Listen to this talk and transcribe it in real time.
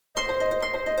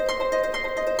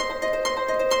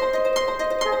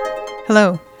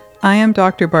Hello, I am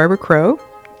Dr. Barbara Crow,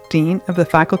 Dean of the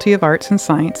Faculty of Arts and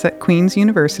Science at Queen's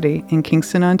University in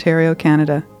Kingston, Ontario,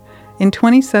 Canada. In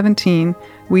 2017,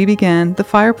 we began the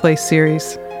Fireplace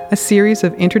series, a series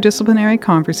of interdisciplinary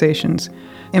conversations,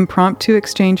 impromptu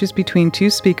exchanges between two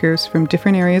speakers from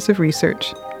different areas of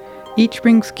research. Each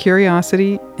brings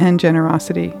curiosity and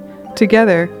generosity.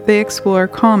 Together, they explore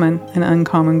common and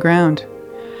uncommon ground.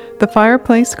 The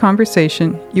Fireplace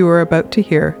conversation you are about to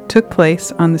hear took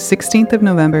place on the 16th of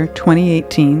November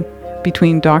 2018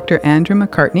 between Dr. Andra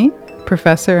McCartney,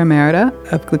 Professor Emerita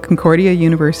of the Concordia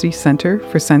University Centre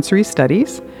for Sensory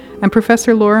Studies, and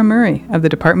Professor Laura Murray of the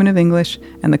Department of English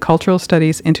and the Cultural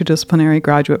Studies Interdisciplinary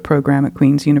Graduate Program at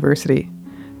Queen's University.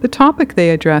 The topic they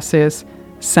address is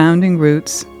sounding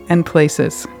roots and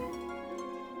places.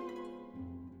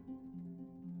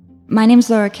 My name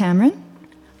is Laura Cameron.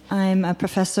 I'm a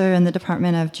professor in the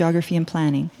Department of Geography and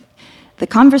Planning. The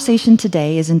conversation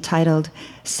today is entitled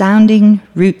Sounding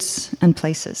Roots and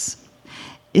Places.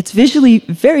 It's visually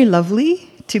very lovely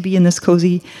to be in this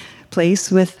cozy place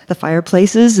with the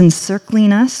fireplaces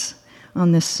encircling us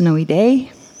on this snowy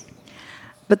day.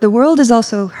 But the world is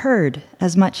also heard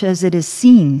as much as it is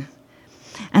seen.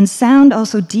 And sound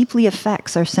also deeply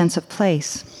affects our sense of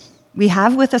place. We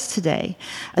have with us today,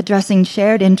 addressing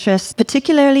shared interests,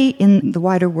 particularly in the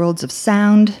wider worlds of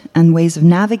sound and ways of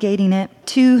navigating it,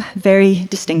 two very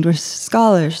distinguished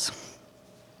scholars.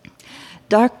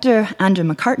 Dr. Andra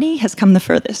McCartney has come the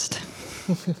furthest.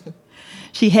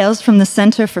 She hails from the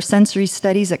Center for Sensory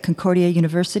Studies at Concordia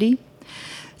University.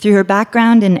 Through her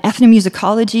background in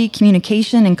ethnomusicology,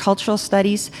 communication, and cultural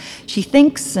studies, she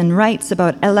thinks and writes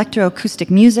about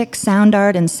electroacoustic music, sound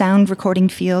art, and sound recording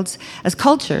fields as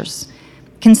cultures,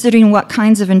 considering what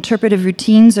kinds of interpretive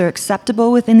routines are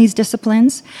acceptable within these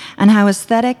disciplines and how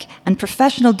aesthetic and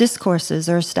professional discourses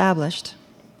are established.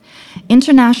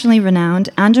 Internationally renowned,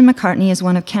 Andra McCartney is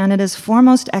one of Canada's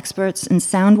foremost experts in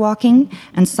soundwalking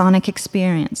and sonic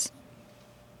experience.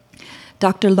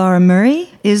 Dr. Laura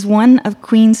Murray is one of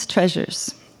Queen's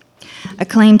treasures.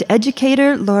 Acclaimed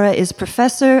educator, Laura is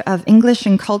professor of English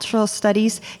and Cultural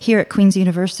Studies here at Queen's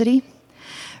University.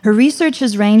 Her research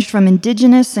has ranged from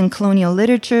Indigenous and colonial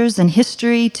literatures and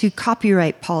history to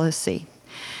copyright policy.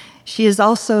 She is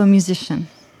also a musician.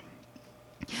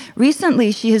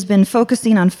 Recently, she has been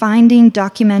focusing on finding,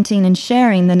 documenting, and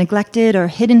sharing the neglected or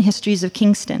hidden histories of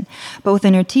Kingston, both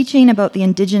in her teaching about the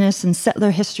Indigenous and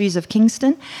settler histories of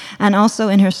Kingston, and also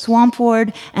in her Swamp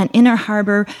Ward and Inner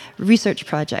Harbour research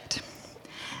project.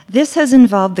 This has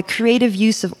involved the creative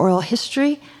use of oral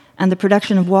history and the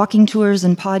production of walking tours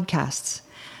and podcasts,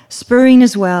 spurring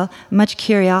as well much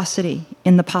curiosity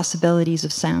in the possibilities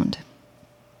of sound.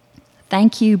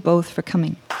 Thank you both for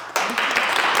coming.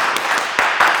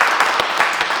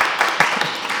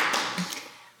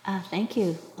 Thank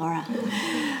you, Laura.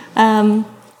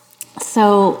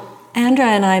 So Andra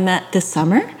and I met this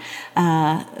summer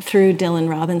through Dylan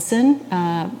Robinson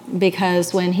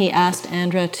because when he asked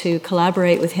Andra to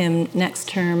collaborate with him next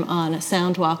term on a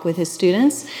sound walk with his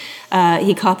students,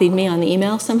 he copied me on the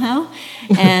email somehow.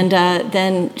 And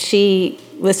then she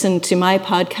listened to my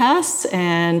podcasts,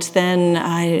 and then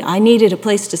I needed a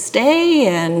place to stay,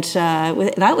 and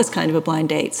that was kind of a blind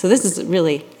date. So this is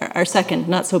really our second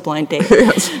not-so-blind date.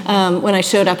 Yes. When I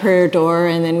showed up her door,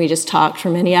 and then we just talked for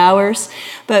many hours.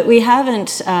 But we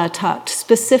haven't talked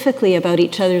specifically about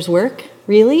each other's work,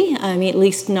 really. I mean, at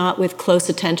least not with close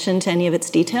attention to any of its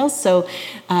details. So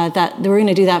that we're going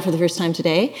to do that for the first time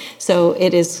today. So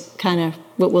it is kind of,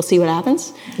 we'll see what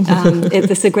happens.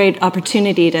 It's a great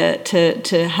opportunity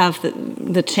to have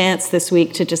the chance this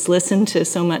week to just listen to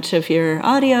so much of your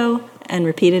audio and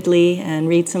repeatedly and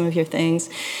read some of your things.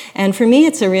 And for me,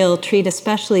 it's a real treat,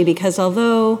 especially because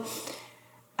although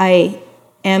I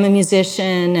am a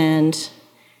musician and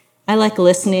I like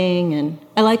listening and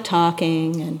I like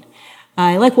talking and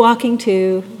I like walking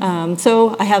too,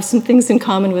 so I have some things in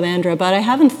common with Andra, but I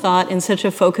haven't thought in such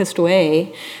a focused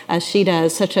way as she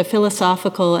does, such a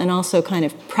philosophical and also kind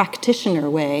of practitioner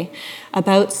way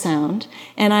about sound.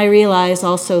 And I realize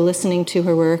also listening to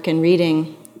her work and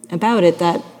reading about it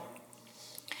that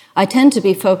I tend to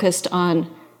be focused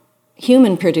on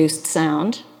human-produced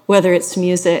sound, whether it's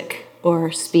music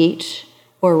or speech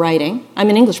or writing. I'm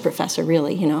an English professor,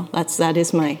 really, that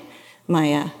is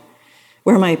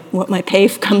what my pay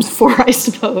comes for, I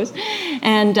suppose.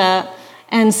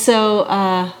 And so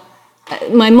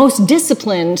my most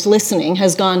disciplined listening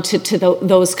has gone to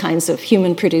those kinds of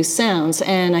human-produced sounds.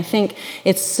 And I think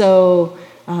it's so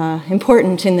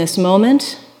important in this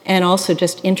moment, and also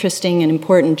just interesting and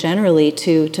important generally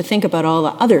to think about all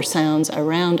the other sounds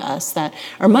around us that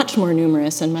are much more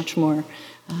numerous and much more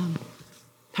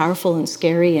powerful and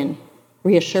scary and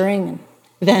reassuring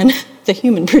than the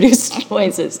human-produced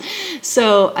noises.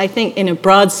 So I think in a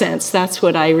broad sense, that's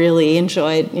what I really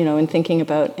enjoyed, in thinking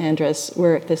about Andra's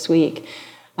work this week.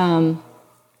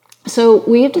 So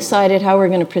we have decided how we're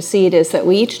going to proceed is that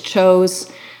we each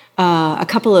chose a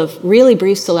couple of really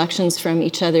brief selections from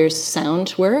each other's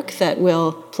sound work that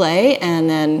we'll play and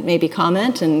then maybe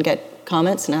comment and get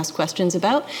comments and ask questions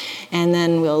about. And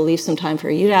then we'll leave some time for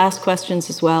you to ask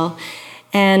questions as well.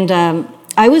 And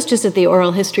I was just at the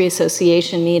Oral History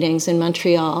Association meetings in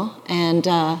Montreal, and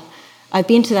I've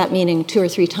been to that meeting 2 or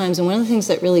 3 times, and one of the things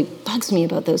that really bugs me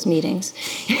about those meetings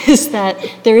is that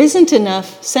there isn't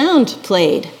enough sound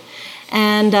played.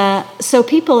 And so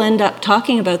people end up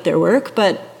talking about their work,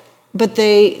 but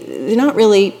they're not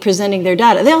really presenting their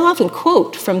data. They'll often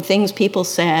quote from things people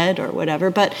said or whatever,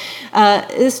 but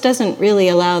this doesn't really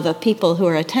allow the people who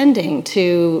are attending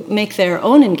to make their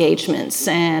own engagements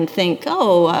and think,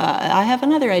 I have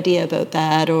another idea about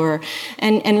that,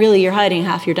 and really you're hiding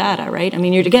half your data, right? I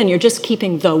mean, you're just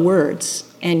keeping the words,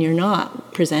 and you're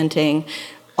not presenting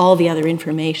all the other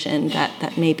information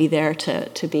that may be there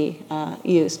to be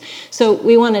used. So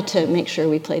we wanted to make sure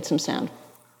we played some sound.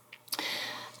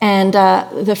 And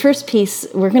the first piece,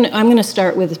 I'm going to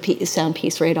start with a sound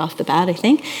piece right off the bat, I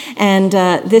think. And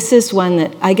this is one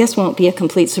that I guess won't be a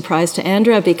complete surprise to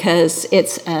Andra because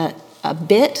it's a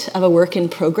bit of a work in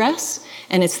progress,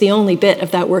 and it's the only bit of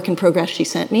that work in progress she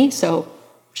sent me. So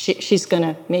she's going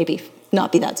to maybe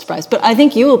not be that surprised, but I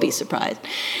think you will be surprised.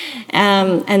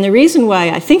 And the reason why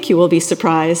I think you will be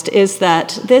surprised is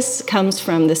that this comes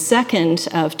from the second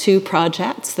of 2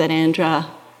 projects that Andra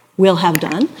will have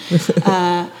done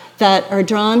that are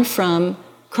drawn from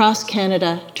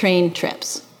cross-Canada train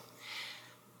trips.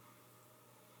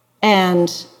 And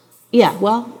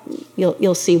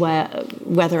you'll see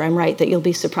whether I'm right that you'll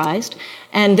be surprised.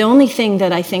 And the only thing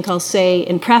that I think I'll say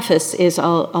in preface is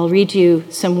I'll read you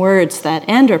some words that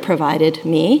Andra provided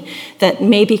me that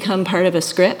may become part of a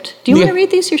script. Do you want to read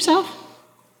these yourself?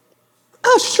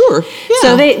 Sure. Yeah.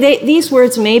 So these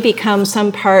words may become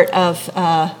some part of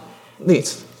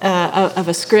of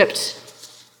a script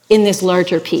in this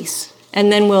larger piece,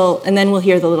 and then we'll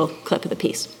hear the little clip of the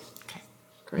piece. Okay,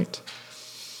 great.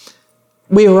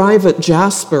 We arrive at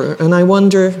Jasper, and I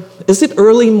wonder, is it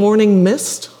early morning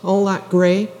mist, all that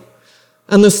gray?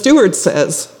 And the steward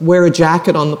says, wear a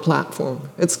jacket on the platform.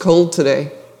 It's cold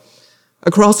today.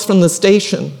 Across from the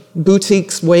station,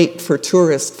 boutiques wait for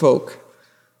tourist folk.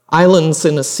 Islands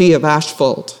in a sea of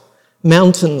asphalt,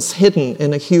 mountains hidden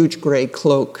in a huge gray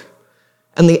cloak,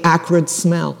 and the acrid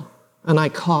smell, and I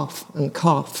cough and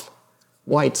cough,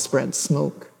 widespread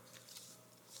smoke.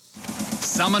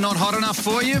 Summer not hot enough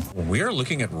for you? We are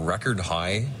looking at record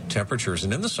high temperatures,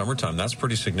 and in the summertime, that's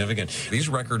pretty significant. These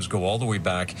records go all the way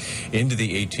back into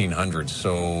the 1800s.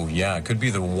 So, yeah, it could be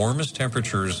the warmest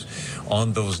temperatures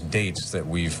on those dates that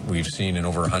we've seen in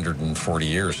over 140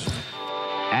 years.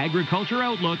 Agriculture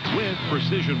Outlook with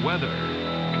Precision Weather.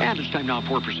 And it's time now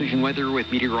for Precision Weather with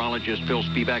meteorologist Phil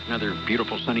Spivak. Another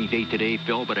beautiful sunny day today,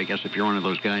 Phil, but I guess if you're one of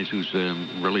those guys who's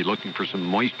really looking for some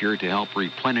moisture to help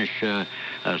replenish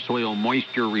soil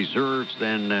moisture reserves,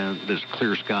 then this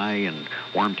clear sky and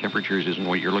warm temperatures isn't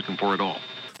what you're looking for at all.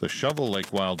 The Shovel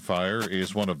Lake wildfire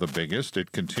is one of the biggest.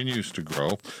 It continues to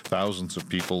grow. Thousands of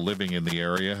people living in the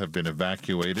area have been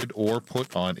evacuated or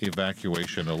put on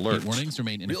evacuation alerts. Heat warnings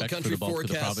remain in effect for the bulk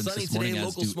of the province this morning,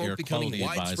 as do air quality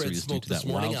advisories due to that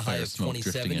wildfire smoke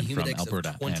drifting in from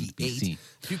Alberta and BC.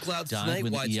 Few clouds Died tonight,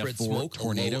 when the widespread EF4 smoke,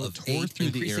 tornado tore through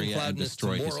the area and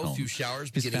destroyed his home.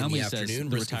 His family says the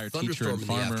retired teacher and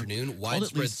farmer told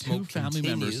at least 2 family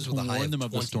members who warned them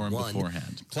of the storm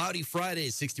beforehand. Cloudy Friday,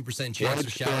 60% chance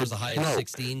of showers, a high of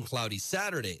 16. Cloudy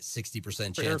Saturday,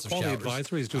 60% chance of showers. Air quality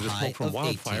advisories due to smoke from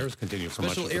wildfires continue for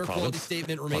much of the province. Special air quality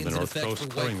statement remains in effect for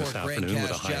Whitecourt, Grant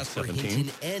Cache, Jasper,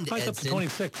 Hinton, and Highs up to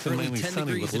 26 and mainly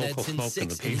sunny with local smoke in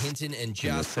the peak. Hinton and In the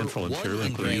Jasper, central 1 interior, in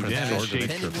including Grant Prince Cache, George, 10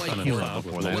 in sun and cloud Whitecourt.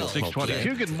 before that.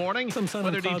 6:22. Good morning. Some sun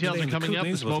Weather and clouds details today are in the coming up. The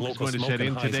Kootenays with smoke is local going to smoke set and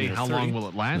in highs today. near How 30. long will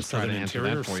it last? Try to southern answer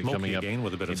interior, that for you smoky coming up again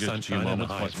with a bit in of just a few sunshine and a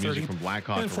moments, high plus of music 30. from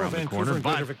Blackhawk And for around the Vancouver corner. and But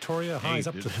Greater Victoria, highs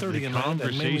up to 30 the inland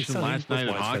and mainly conversation sunny last with night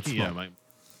at widespread hockey. smoke.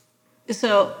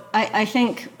 So I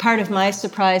think part of my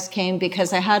surprise came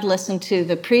because I had listened to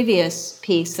the previous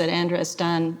piece that Andra has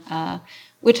done,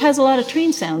 which has a lot of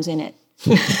train sounds in it,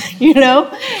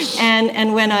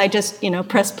 And when I just,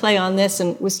 pressed play on this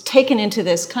and was taken into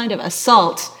this kind of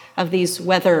assault of these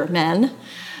weather men,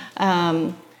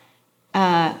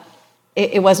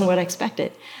 it wasn't what I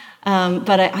expected.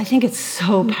 But I think it's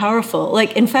so powerful.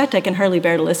 Like, in fact, I can hardly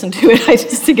bear to listen to it. I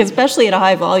just think, especially at a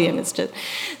high volume, it's just...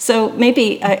 So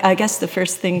maybe, I guess the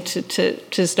first thing to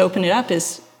just open it up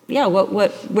is,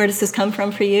 where does this come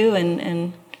from for you?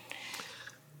 And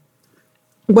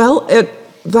Well,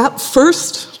 that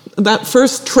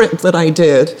first trip that I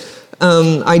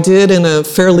did in a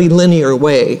fairly linear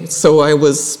way. So I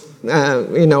was,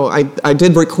 I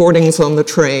did recordings on the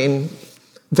train,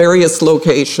 various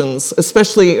locations,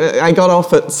 especially I got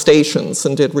off at stations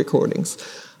and did recordings.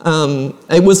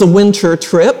 It was a winter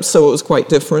trip, so it was quite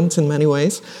different in many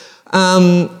ways.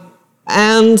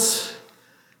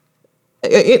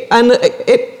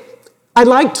 I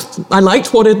liked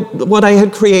what I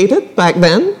had created back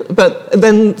then, but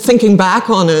then thinking back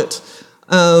on it,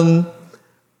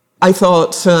 I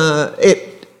thought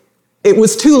it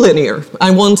was too linear.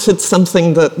 I wanted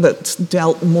something that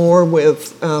dealt more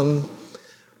with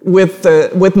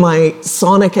my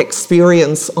sonic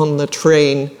experience on the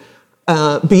train,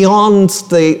 beyond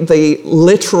the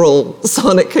literal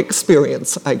sonic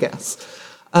experience, I guess.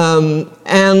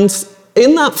 And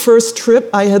in that first trip,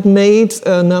 I had made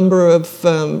a number of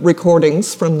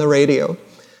recordings from the radio.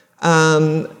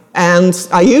 And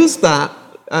I used that,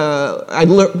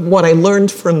 what I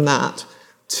learned from that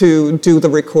to do the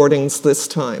recordings this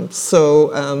time.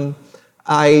 So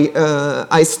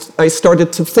I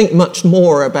started to think much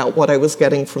more about what I was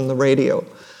getting from the radio.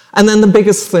 And then the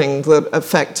biggest thing that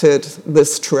affected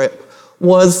this trip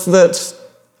was that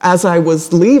as I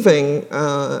was leaving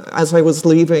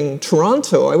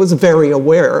Toronto, I was very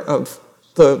aware of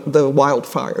the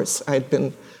wildfires. I'd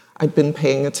been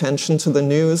paying attention to the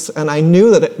news, and I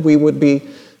knew that we would be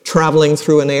traveling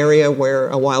through an area where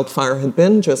a wildfire had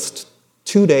been just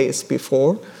 2 days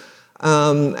before,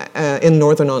 in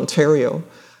northern Ontario.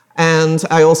 And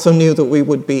I also knew that we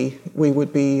would be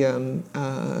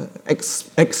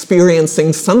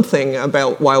experiencing something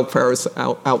about wildfires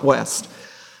out west.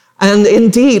 And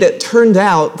indeed, it turned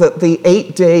out that the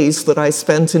 8 days that I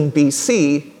spent in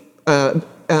BC,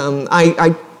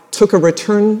 I took a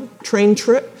return train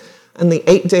trip, and the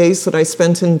 8 days that I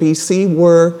spent in BC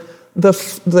were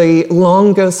the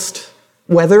longest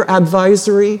weather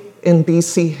advisory in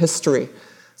BC history.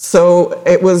 So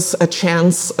it was a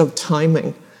chance of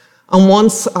timing. And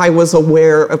once I was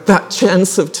aware of that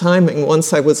chance of timing,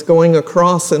 once I was going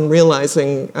across and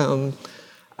realizing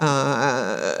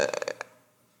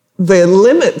the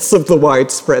limits of the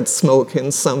widespread smoke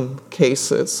in some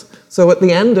cases. So at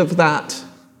the end of that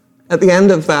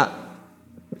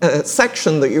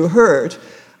section that you heard,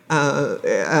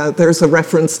 there's a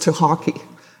reference to hockey,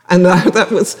 and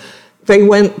that was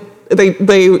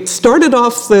they started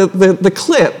off the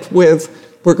clip with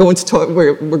we're going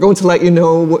to let you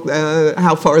know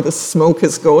how far the smoke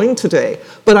is going today.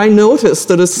 But I noticed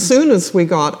that as soon as we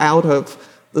got out of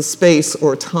the space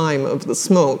or time of the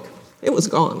smoke, it was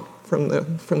gone from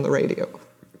the radio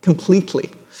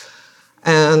completely.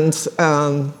 And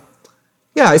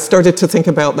I started to think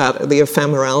about that, the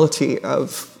ephemerality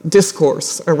of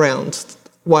discourse around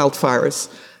wildfires,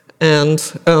 and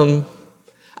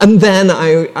then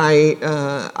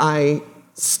I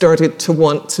started to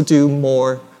want to do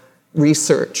more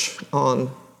research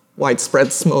on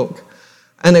widespread smoke,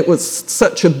 and it was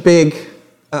such a big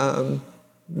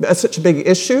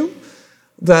issue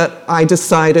that I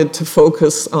decided to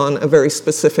focus on a very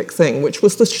specific thing, which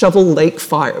was the Shovel Lake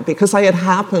fire, because I had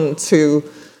happened to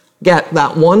get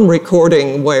that one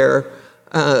recording where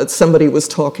somebody was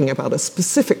talking about a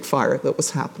specific fire that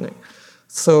was happening.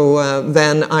 So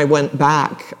then I went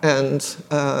back and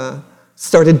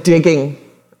started digging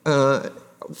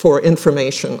for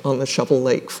information on the Shovel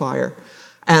Lake fire.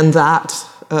 And that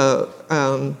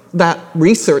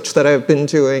research that I've been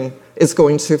doing is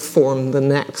going to form the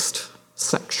next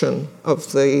section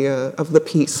of the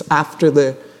piece after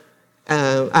the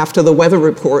weather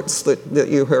reports that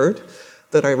you heard,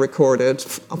 that I recorded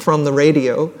from the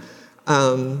radio.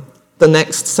 The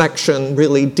next section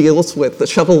really deals with the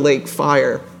Shovel Lake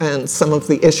fire and some of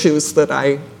the issues that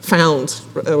I found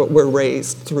were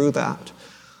raised through that.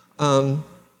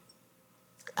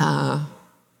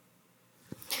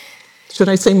 Should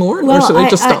I say more, or should I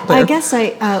just stop there? I guess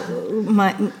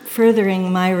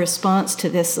furthering my response to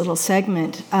this little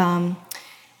segment,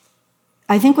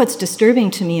 I think what's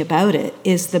disturbing to me about it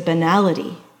is the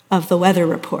banality of the weather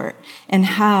report, and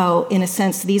how, in a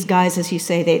sense, these guys, as you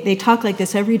say, they talk like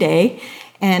this every day,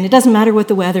 and it doesn't matter what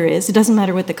the weather is, it doesn't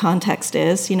matter what the context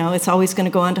is, it's always going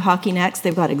to go on to hockey next.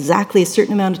 They've got exactly a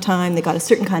certain amount of time, they've got a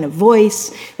certain kind of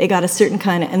voice, they got a certain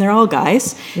kind of, and they're all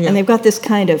guys, and they've got this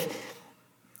kind of,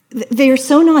 they're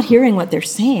so not hearing what they're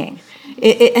saying.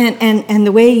 And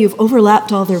the way you've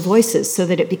overlapped all their voices so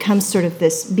that it becomes sort of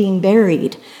this being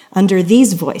buried under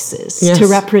these voices to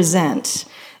represent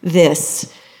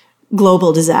this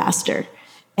global disaster.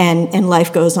 And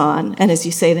life goes on. And as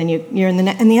you say, then you're in the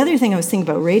and the other thing I was thinking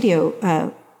about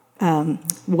radio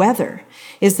weather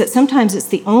is that sometimes it's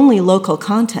the only local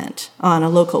content on a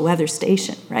local weather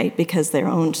station, right? Because they're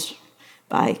owned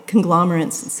by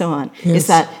conglomerates and so on. Yes. Is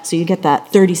that so? You get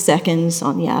that 30 seconds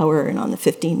on the hour and on the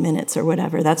 15 minutes or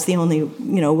whatever. That's the only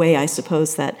way I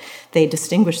suppose that they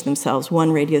distinguish themselves,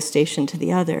 one radio station to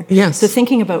the other. Yes. So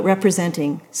thinking about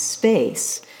representing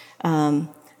space,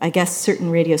 I guess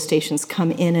certain radio stations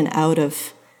come in and out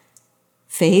of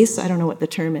phase. I don't know what the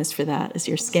term is for that as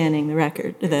you're scanning the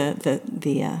record,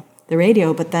 the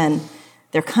radio, but then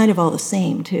they're kind of all the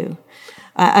same too.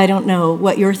 I don't know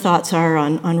what your thoughts are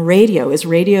on radio. Is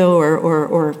radio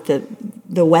or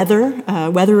the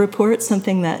weather report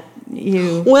something that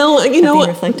you have been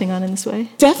reflecting on in this way?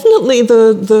 Definitely.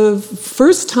 The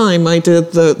first time I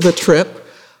did the trip,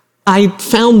 I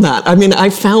found that. I mean, I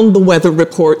found the weather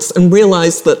reports and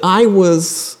realized that I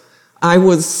was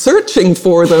searching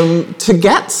for them to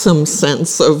get some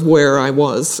sense of where I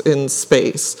was in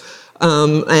space,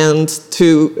 and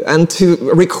to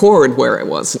record where I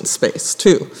was in space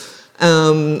too,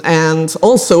 and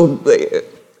also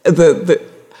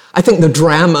I think the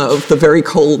drama of the very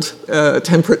cold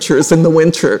temperatures in the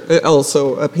winter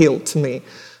also appealed to me.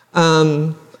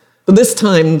 But this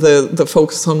time, the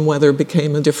focus on weather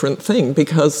became a different thing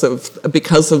because of the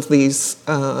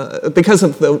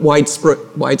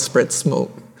widespread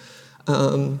smoke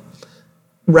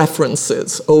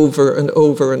references over and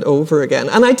over and over again.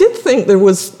 And I did think there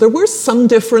were some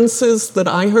differences that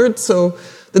I heard. So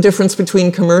the difference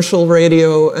between commercial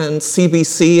radio and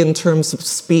CBC in terms of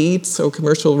speed. So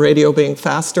commercial radio being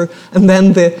faster, and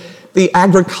then the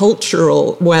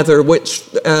agricultural weather, which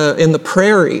in the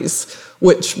prairies,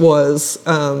 which was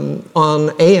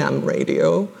on AM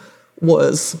radio,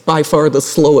 was by far the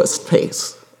slowest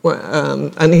pace.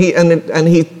 And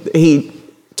he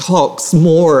talks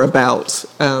more about.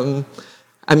 I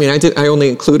only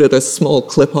included a small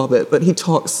clip of it, but he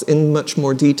talks in much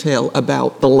more detail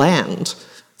about the land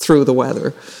through the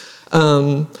weather.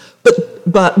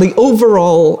 But the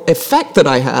overall effect that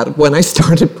I had when I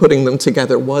started putting them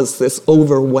together was this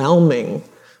overwhelming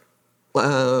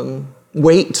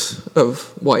weight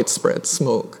of widespread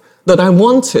smoke that I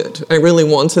wanted. I really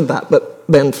wanted that, but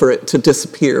then for it to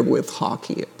disappear with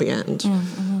hockey at the end.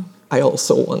 Mm-hmm. I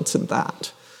also wanted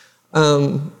that.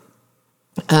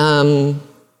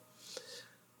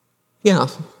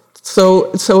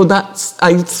 So that's,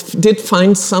 I did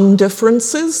find some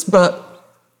differences, but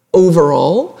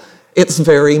overall, it's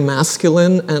very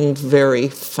masculine and very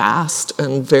fast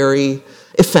and very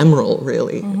ephemeral,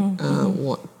 really,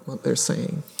 what they're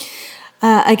saying.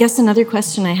 I guess another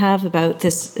question I have about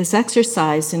this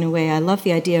exercise, in a way, I love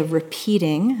the idea of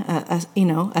repeating,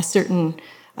 a certain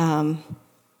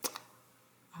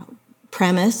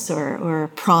premise or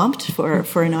prompt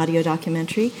for an audio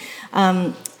documentary.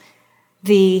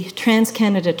 The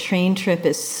Trans-Canada train trip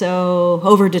is so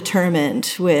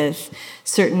overdetermined with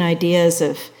certain ideas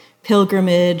of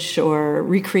pilgrimage or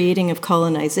recreating of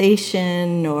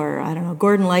colonization or, I don't know,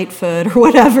 Gordon Lightfoot or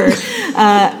whatever.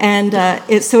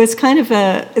 It's kind of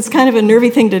a nervy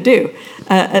thing to do,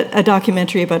 a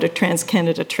documentary about a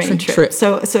Trans-Canada train trip.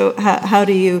 So how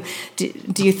do you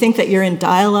think that you're in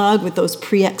dialogue with those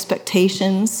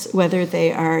pre-expectations, whether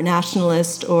they are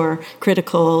nationalist or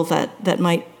critical, that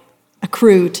might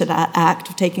accrue to that act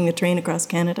of taking the train across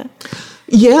Canada?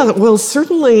 Yeah, well,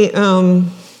 certainly.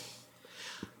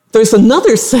 There's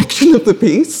another section of the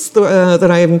piece that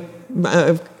I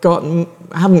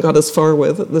haven't got as far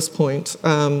with at this point,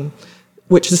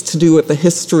 which is to do with the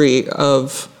history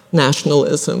of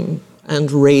nationalism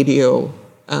and radio.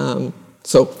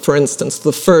 So, for instance,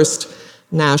 the first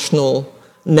national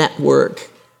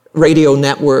radio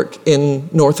network in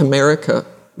North America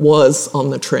was on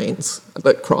the trains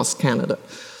that crossed Canada.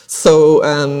 So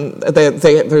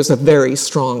there's a very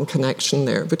strong connection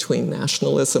there between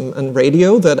nationalism and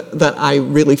radio that I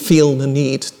really feel the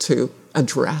need to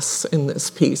address in this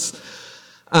piece.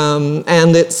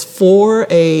 And it's for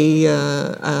a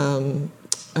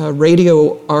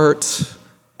radio art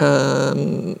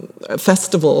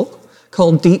festival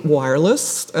called Deep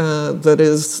Wireless that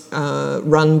is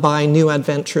run by New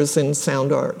Adventures in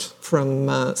Sound Art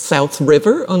from South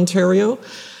River, Ontario.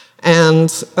 And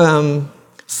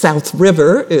South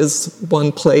River is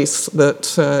one place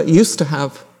that used to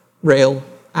have rail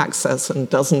access and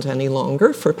doesn't any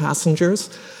longer for passengers.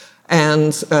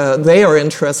 And they are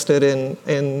interested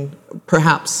in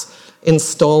perhaps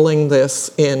installing this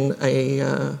in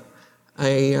a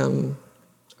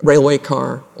railway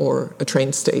car or a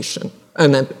train station,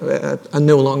 and a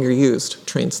no longer used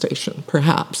train station,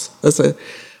 perhaps.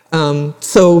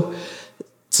 So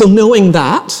knowing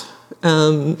that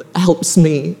helps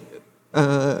me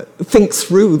think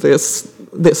through this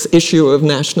issue of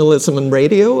nationalism and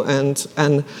radio and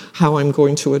how I'm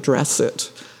going to address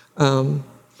it.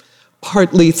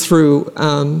 Partly through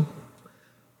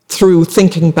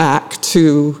thinking back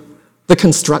to the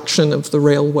construction of the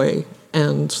railway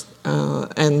and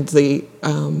the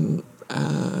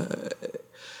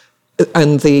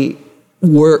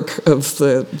work of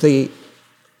the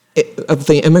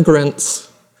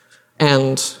immigrants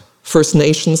and First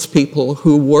Nations people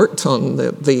who worked on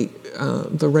the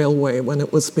railway when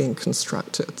it was being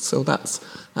constructed. So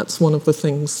that's one of the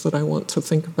things that I want to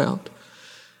think about.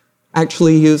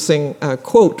 Actually, using a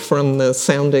quote from the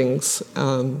Soundings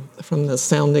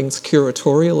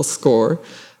curatorial score,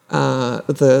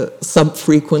 the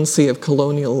subfrequency of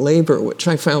colonial labor, which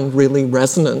I found really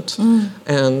resonant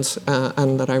and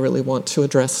that I really want to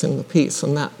address in the piece.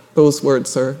 And those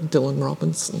words are Dylan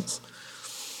Robinson's.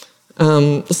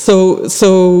 So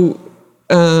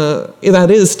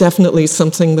that is definitely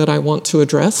something that I want to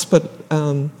address. But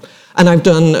and I've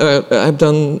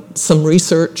done some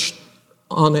research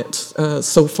on it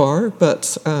so far,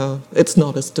 but it's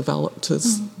not as developed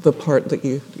as the part that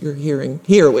you're hearing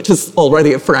here, which is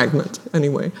already a fragment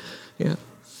anyway. Yeah.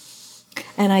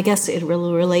 And I guess it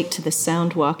will relate to the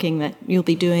sound walking that you'll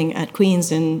be doing at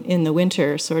Queen's in the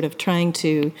winter, sort of trying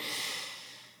to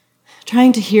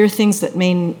hear things that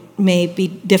may be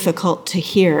difficult to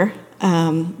hear,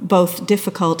 both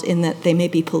difficult in that they may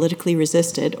be politically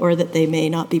resisted or that they may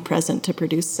not be present to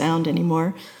produce sound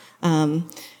anymore.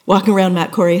 Walking around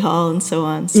Macquarie Hall and so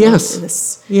on. So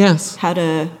yes. How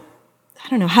to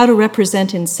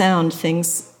represent in sound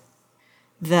things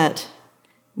and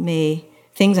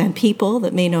people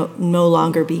that may no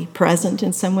longer be present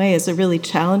in some way is a really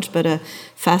challenge, but a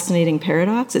fascinating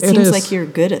paradox. It seems like you're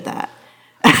good at that.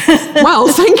 Well,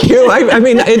 thank you. I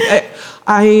mean,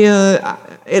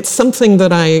 it's something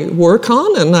that I work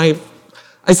on, and I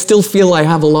still feel I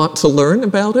have a lot to learn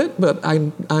about it, but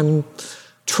I'm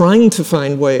trying to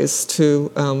find ways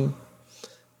to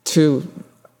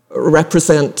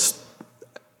represent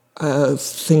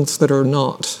things that are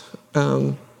not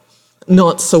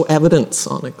so evident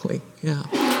sonically. Yeah.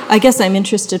 I guess I'm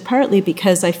interested partly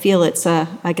because I feel it's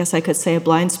I guess I could say a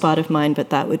blind spot of mine, but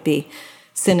that would be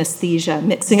synesthesia,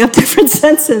 mixing up different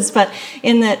senses. But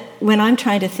in that, when I'm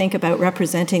trying to think about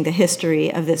representing the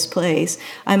history of this place,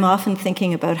 I'm often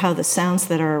thinking about how the sounds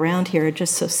that are around here are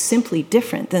just so simply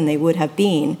different than they would have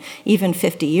been even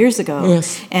 50 years ago.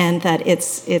 Yes. And that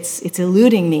it's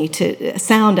eluding me to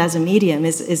sound as a medium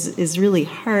is really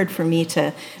hard for me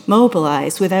to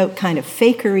mobilize without kind of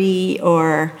fakery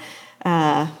or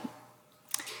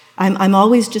I'm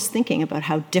always just thinking about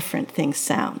how different things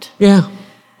sound. Yeah.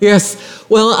 Yes.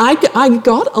 Well, I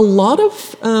got a lot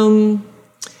of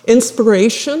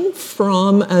inspiration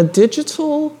from a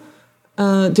digital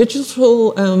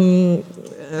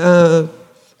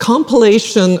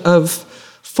compilation of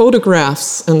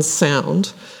photographs and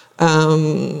sound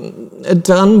done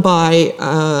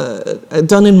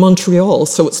in Montreal.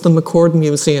 So it's the McCord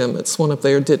Museum. It's one of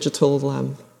their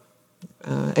digital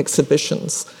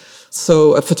exhibitions.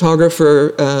 So a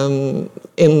photographer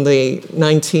in the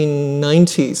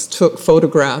 1990s took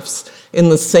photographs in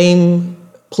the same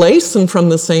place and from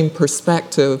the same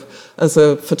perspective as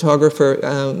a photographer,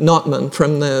 Notman,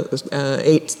 from the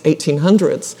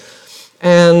 1800s.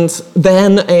 And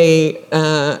then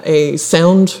a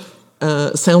sound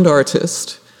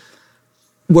artist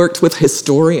worked with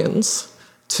historians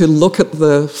to look at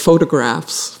the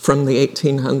photographs from the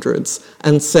 1800s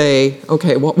and say,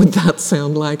 okay, what would that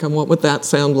sound like and what would that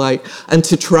sound like? And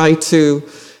to try to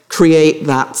create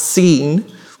that scene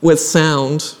with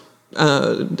sound,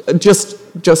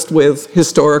 just with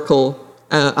historical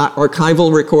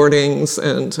archival recordings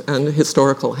and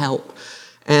historical help.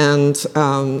 And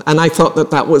I thought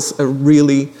that was a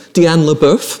really... Diane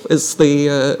LeBeouf is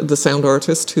the sound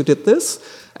artist who did this.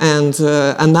 And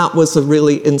that was a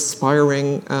really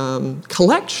inspiring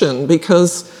collection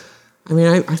because, I mean,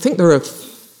 I think there are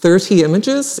 30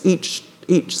 images. Each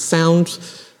sound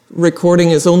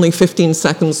recording is only 15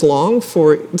 seconds long,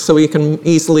 so you can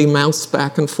easily mouse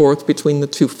back and forth between the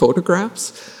two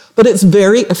photographs. But it's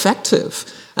very effective.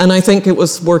 And I think it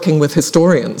was working with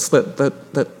historians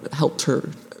that helped her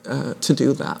to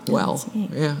do that well.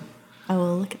 Yeah. I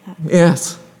will look at that.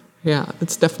 Yes. Yeah,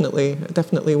 it's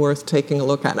definitely worth taking a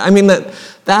look at. I mean,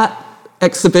 that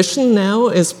exhibition now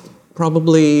is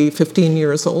probably 15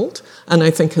 years old, and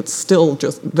I think it's still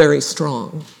just very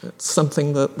strong. It's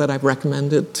something that I've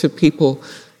recommended to people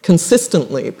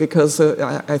consistently because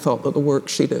I thought that the work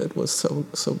she did was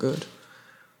so good.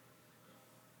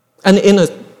 And in a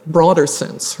broader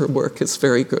sense, her work is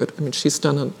very good. I mean, she's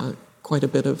done quite a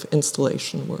bit of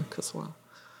installation work as well.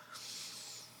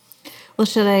 Well,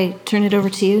 should I turn it over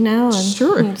to you now and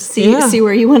sure. See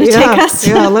where you want to take us?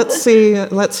 Yeah, let's see.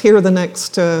 Let's hear the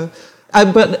next.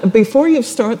 But before you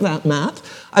start that, Matt,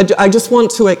 I just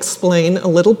want to explain a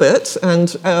little bit,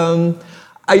 and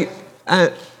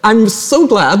I'm so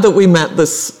glad that we met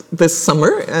this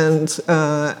summer, and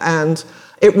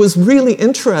it was really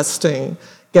interesting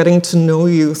getting to know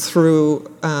you through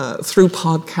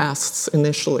podcasts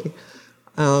initially,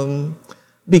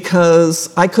 because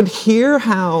I could hear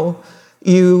how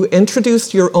you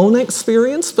introduced your own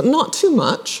experience, but not too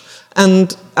much,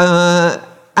 and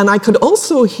I could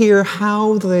also hear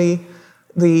how the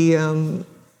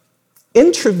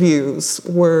interviews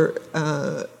were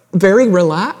very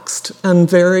relaxed and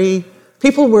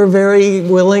people were very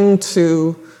willing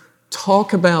to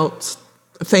talk about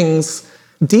things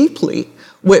deeply,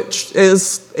 which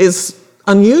is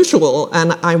unusual,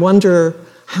 and I wonder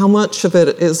how much of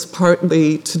it is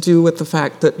partly to do with the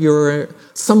fact that you're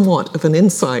somewhat of an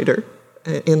insider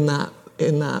in that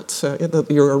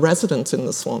you're a resident in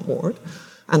the Swamp Ward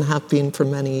and have been for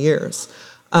many years.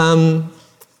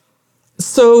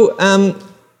 So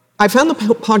I found the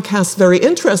podcast very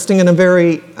interesting and a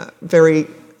very, very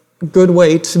good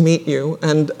way to meet you,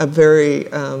 and a very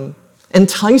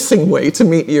enticing way to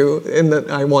meet you, in that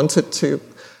I wanted to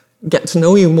get to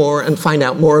know you more and find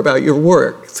out more about your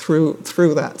work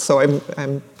through that. So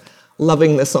I'm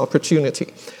loving this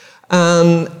opportunity.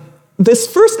 This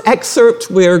first excerpt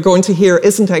we're going to hear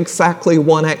isn't exactly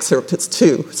one excerpt, it's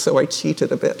two, so I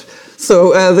cheated a bit.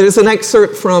 So there's an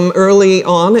excerpt from early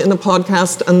on in the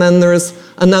podcast, and then there's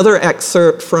another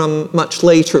excerpt from much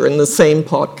later in the same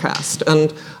podcast.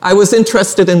 And I was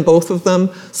interested in both of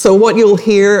them. So what you'll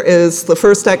hear is the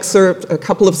first excerpt, a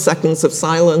couple of seconds of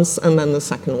silence, and then the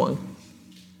second one.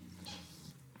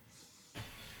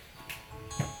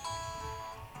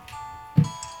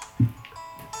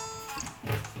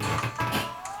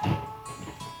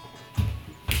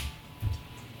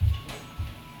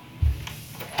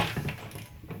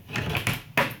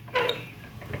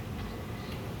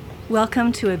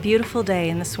 Welcome to a beautiful day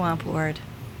in the Swamp Ward.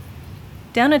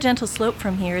 Down a gentle slope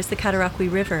from here is the Cataraqui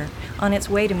River, on its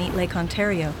way to meet Lake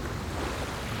Ontario.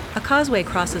 A causeway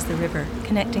crosses the river,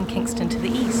 connecting Kingston to the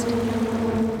east.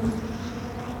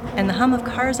 And the hum of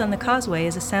cars on the causeway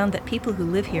is a sound that people who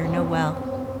live here know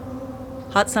well.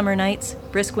 Hot summer nights,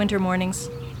 brisk winter mornings,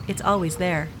 it's always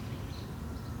there.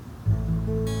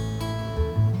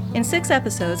 In 6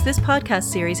 episodes, this podcast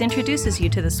series introduces you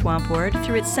to the Swamp Ward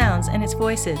through its sounds and its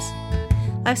voices.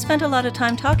 I've spent a lot of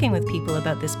time talking with people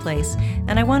about this place,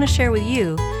 and I want to share with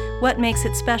you what makes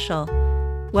it special,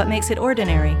 what makes it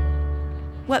ordinary,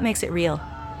 what makes it real.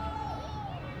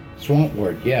 Swamp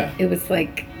Ward, yeah. It was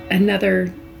like another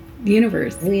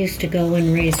universe. We used to go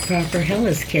and raise Proper Hill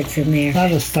as kids in there. A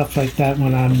lot of stuff like that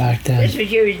went on back then. This was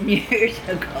years and years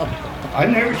ago. I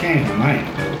never changed my mind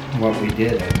about what we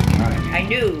did at the time. I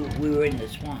knew we were in the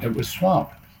swamp. It was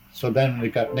swamp. So then we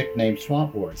got nicknamed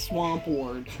Swamp Ward. Swamp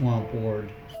Ward. Swamp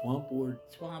Ward. Swamp Ward.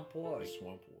 Swamp Ward.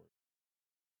 Swamp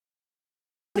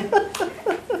Ward.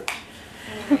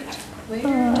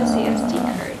 Where does the SD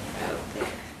card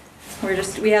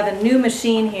go? We have a new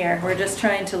machine here. We're just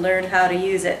trying to learn how to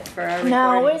use it for our recordings.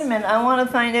 Now, wait a minute. I want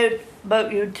to find out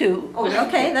about you, too. Oh,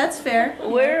 okay. That's fair.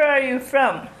 Where are you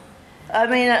from? I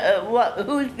mean,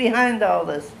 who's behind all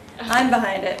this? I'm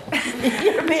behind it.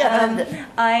 You're behind it.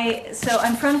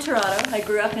 I'm from Toronto. I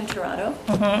grew up in Toronto.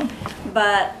 Mm-hmm.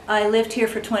 But I lived here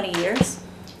for 20 years.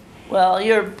 Well,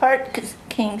 you're part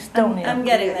Kingstonian. I'm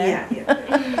getting there.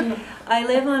 Yeah. I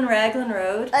live on Raglan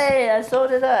Road. Hey, so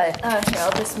did I. Here,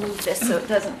 I'll just move this so it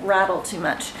doesn't rattle too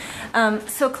much.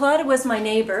 So Claude was my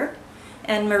neighbor,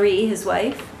 and Marie, his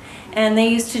wife, and they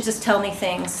used to just tell me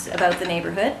things about the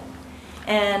neighborhood.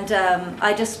 And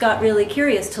I just got really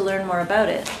curious to learn more about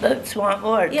it. That's Swamp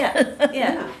Ward.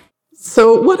 Yeah.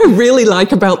 So what I really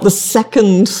like about the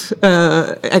second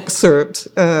excerpt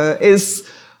is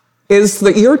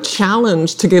that you're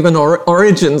challenged to give an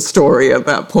origin story at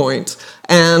that point.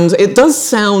 And it does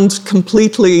sound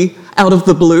completely out of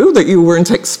the blue that you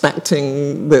weren't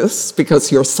expecting this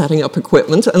because you're setting up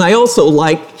equipment. And I also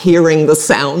like hearing the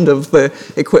sound of the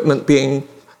equipment being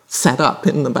set up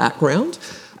in the background.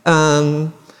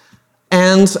 And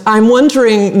I'm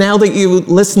wondering, now that you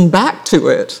listen back to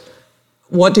it,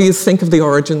 what do you think of the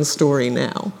origin story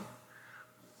now?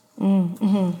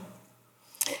 Mm-hmm.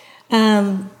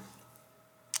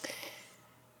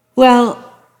 Well,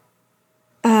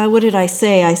 what did I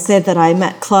say? I said that I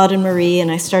met Claude and Marie and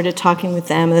I started talking with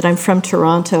them, that I'm from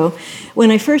Toronto.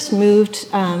 When I first moved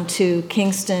to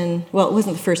Kingston, well, it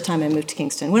wasn't the first time I moved to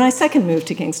Kingston. When I second moved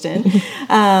to Kingston,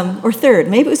 or third,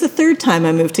 maybe it was the third time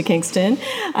I moved to Kingston,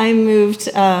 I moved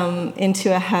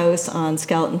into a house on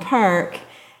Skeleton Park,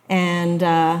 and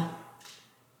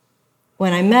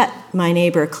when I met my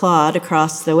neighbor Claude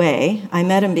across the way, I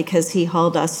met him because he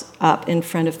hauled us up in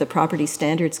front of the Property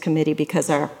Standards Committee because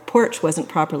our porch wasn't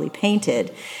properly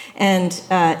painted. And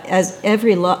as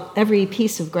every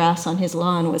piece of grass on his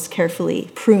lawn was carefully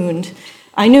pruned,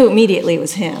 I knew immediately it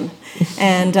was him.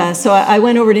 And so I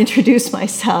went over to introduce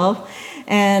myself,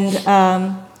 and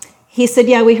he said,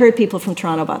 yeah, we heard people from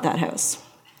Toronto about that house.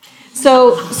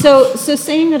 So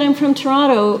saying that I'm from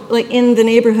Toronto, like in the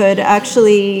neighborhood,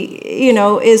 actually, you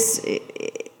know, is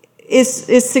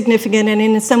significant, and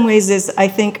in some ways is, I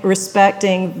think,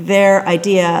 respecting their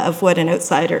idea of what an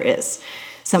outsider is,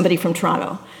 somebody from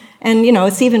Toronto. And, you know,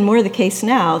 it's even more the case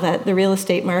now that the real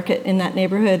estate market in that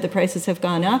neighborhood, the prices have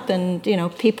gone up, and, you know,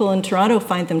 people in Toronto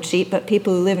find them cheap, but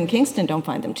people who live in Kingston don't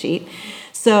find them cheap.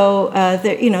 So,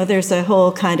 you know, there's a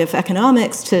whole kind of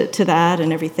economics to that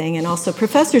and everything, and also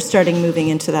professors starting moving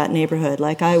into that neighborhood.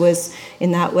 Like I was,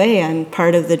 in that way, I'm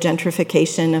part of the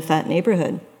gentrification of that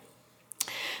neighborhood.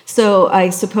 So I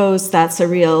suppose that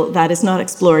is not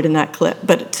explored in that clip,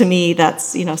 but to me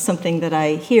that's, you know, something that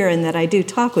I hear and that I do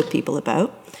talk with people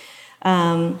about.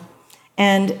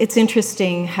 And it's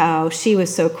interesting how she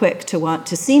was so quick to want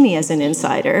to see me as an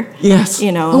insider. Yes.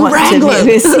 You know, want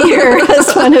to see her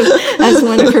as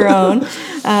one of her own.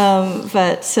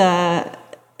 But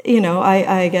you know,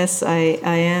 I guess I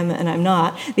am and I'm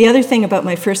not. The other thing about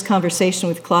my first conversation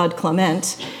with Claude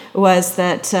Clement was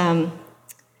that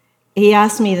he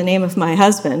asked me the name of my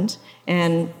husband,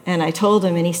 and I told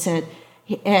him, and he said,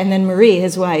 and then Marie,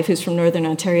 his wife, who's from Northern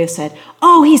Ontario, said,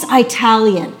 oh, he's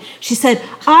Italian. She said,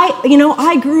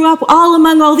 I grew up all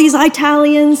among all these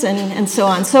Italians, and so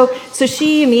on. So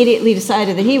she immediately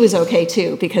decided that he was okay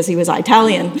too, because he was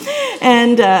Italian.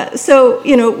 And so,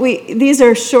 you know, these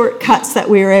are shortcuts that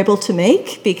we were able to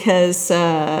make because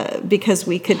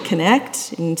we could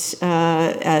connect, and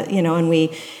you know, and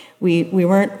we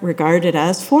weren't regarded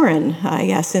as foreign, I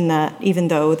guess, in that, even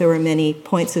though there were many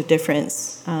points of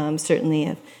difference, certainly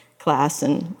of class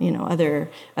and, you know, other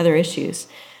issues.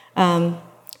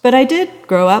 But I did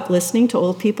grow up listening to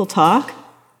old people talk,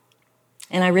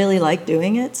 and I really liked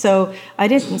doing it. So I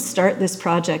didn't start this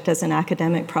project as an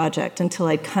academic project until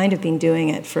I'd kind of been doing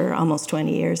it for almost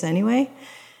 20 years anyway.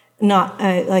 Not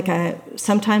I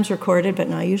sometimes recorded, but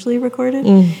not usually recorded.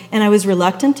 And I was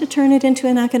reluctant to turn it into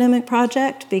an academic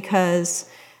project because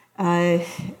I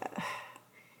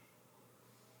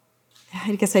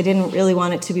guess I didn't really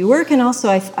want it to be work, and also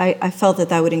I felt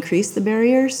that would increase the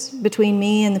barriers between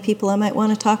me and the people I might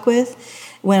want to talk with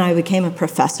when I became a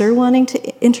professor wanting to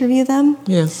interview them.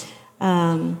 Yes.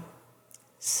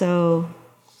 So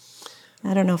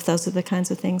I don't know if those are the kinds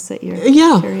of things that you're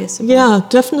curious about. Yeah,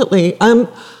 definitely.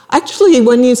 Actually,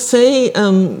 when you say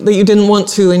that you didn't want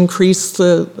to increase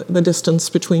the distance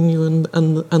between you and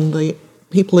the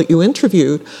people that you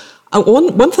interviewed,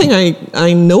 one thing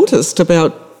I noticed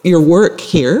about your work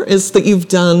here is that you've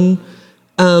done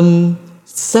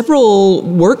several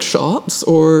workshops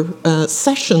or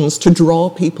sessions to draw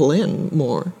people in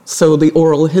more. So the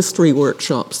oral history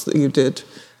workshops that you did,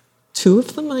 2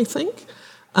 of them, I think.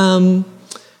 And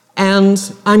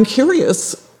I'm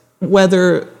curious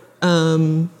whether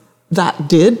that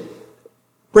did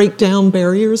break down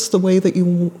barriers the way that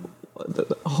you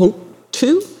hoped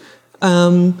to,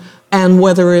 and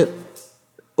whether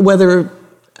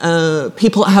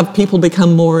people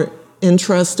become more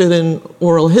interested in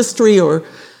oral history, or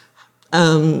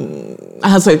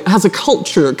has a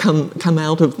culture come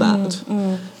out of that?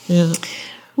 Yeah.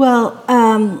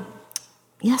 Well.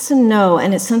 Yes and no,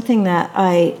 and it's something that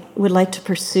I would like to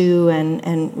pursue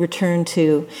and return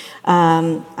to.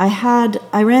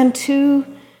 I ran 2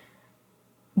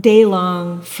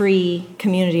 day-long free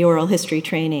community oral history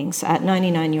trainings at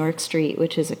 99 York Street,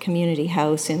 which is a community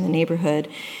house in the neighborhood,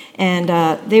 and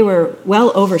they were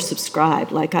well oversubscribed.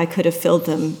 Like I could have filled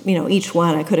them, you know, each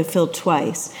one I could have filled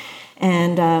twice,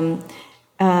 and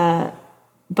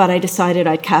but I decided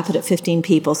I'd cap it at 15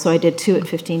 people, so I did 2 at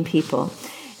 15 people.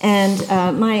 And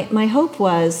my hope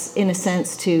was, in a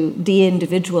sense, to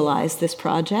de-individualize this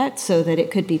project so that it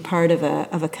could be part of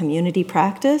a community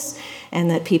practice, and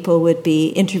that people would be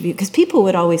interviewed. Because people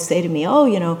would always say to me,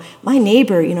 "Oh, my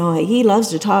neighbor, he loves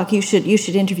to talk. You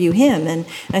should interview him." And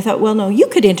I thought, well, no, you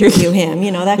could interview him.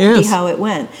 That could be how it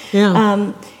went.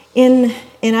 Yeah.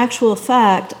 In actual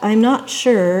fact, I'm not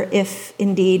sure if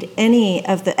indeed any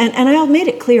of the, and I made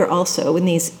it clear also in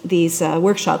these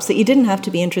workshops that you didn't have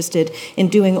to be interested in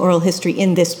doing oral history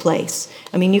in this place.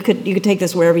 I mean, you could take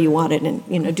this wherever you wanted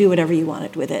and do whatever you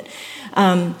wanted with it.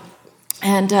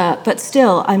 But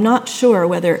still, I'm not sure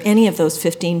whether any of those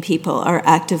 15 people are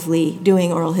actively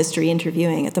doing oral history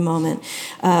interviewing at the moment.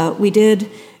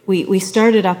 We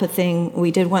started up a thing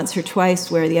we did once or twice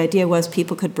where the idea was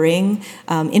people could bring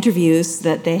interviews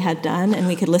that they had done and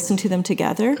we could listen to them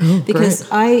together. Because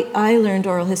I learned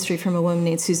oral history from a woman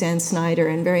named Suzanne Snyder,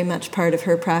 and very much part of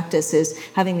her practice is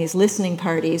having these listening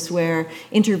parties where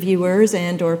interviewers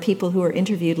and or people who are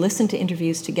interviewed listen to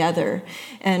interviews together.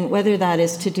 And whether that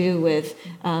is to do with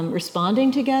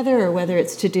responding together or whether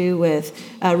it's to do with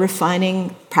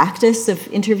refining practice of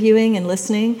interviewing and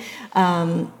listening,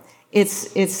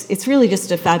 it's really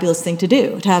just a fabulous thing to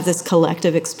do, to have this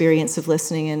collective experience of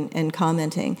listening and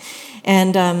commenting.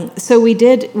 And so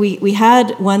we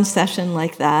had one session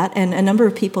like that, and a number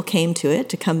of people came to it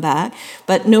to come back,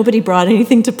 but nobody brought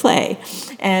anything to play.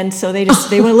 And so they want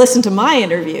to listen to my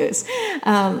interviews.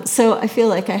 So I feel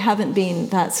like I haven't been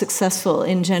that successful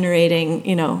in generating,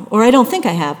 or I don't think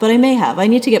I have, but I may have. I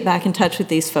need to get back in touch with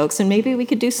these folks, and maybe we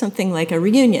could do something like a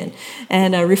reunion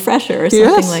and a refresher or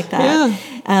something like that.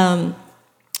 Yeah.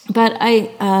 But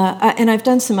I've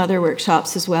done some other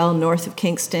workshops as well north of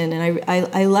Kingston, and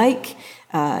I like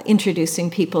introducing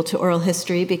people to oral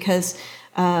history because,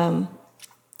 on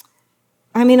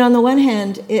the one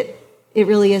hand, it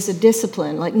really is a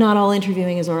discipline. Like, not all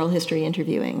interviewing is oral history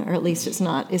interviewing, or at least it's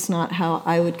not how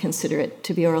I would consider it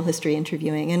to be oral history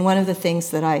interviewing. And one of the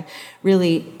things that I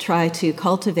really try to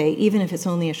cultivate, even if it's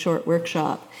only a short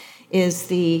workshop, is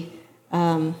the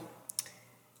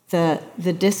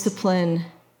discipline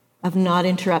of not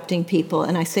interrupting people.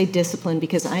 And I say discipline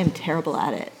because I am terrible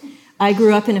at it. I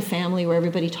grew up in a family where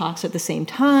everybody talks at the same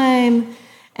time,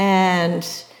 and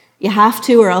you have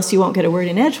to, or else you won't get a word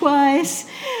in edgewise.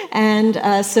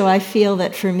 And so I feel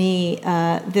that for me,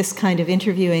 this kind of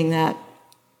interviewing that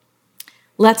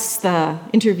lets the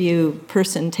interview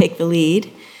person take the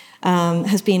lead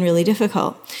has been really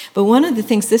difficult. But one of the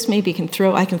things, this maybe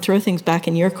I can throw things back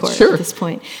in your court at this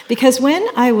point. Because when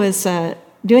I was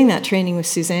doing that training with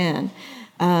Suzanne,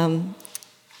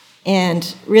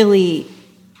 and really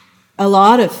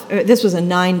this was a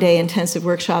 9-day intensive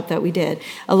workshop that we did.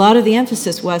 A lot of the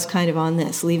emphasis was kind of on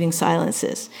this, leaving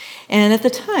silences. And at the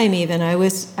time even, I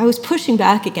was pushing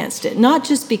back against it, not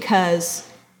just because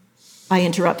I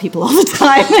interrupt people all the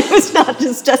time. It was not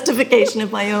just justification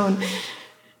of my own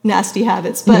nasty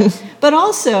habits, but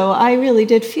also I really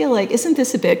did feel like, isn't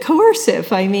this a bit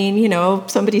coercive? I mean,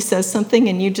 somebody says something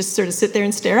and you just sort of sit there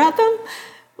and stare at them?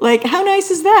 Like, how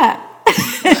nice is that?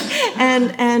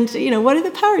 and what are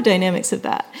the power dynamics of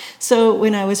that? So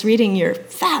when I was reading your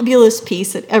fabulous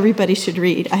piece that everybody should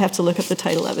read, I have to look up the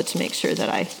title of it to make sure that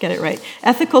I get it right.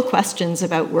 Ethical Questions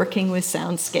About Working with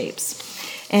Soundscapes.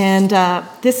 And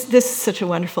this is such a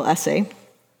wonderful essay.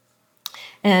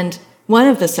 And one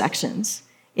of the sections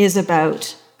is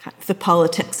about the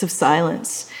politics of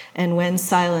silence, and when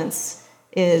silence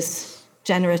is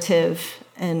generative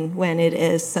and when it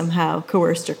is somehow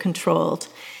coerced or controlled.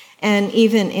 And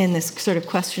even in this sort of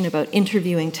question about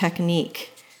interviewing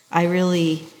technique, I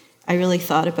really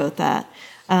thought about that.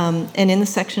 And in the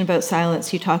section about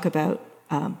silence, you talk about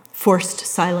forced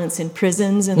silence in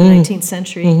prisons in the 19th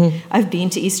century. Mm-hmm. I've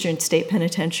been to Eastern State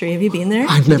Penitentiary. Have you been there?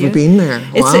 I've never been there.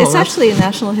 Wow, it's actually a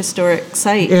National Historic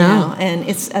Site now, and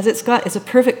it's a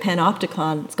perfect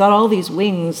panopticon. It's got all these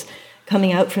wings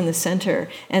coming out from the center,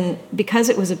 and because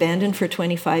it was abandoned for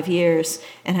 25 years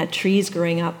and had trees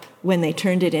growing up when they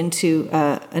turned it into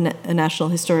a National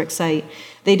Historic Site,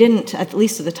 they didn't, at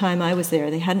least at the time I was there,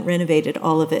 they hadn't renovated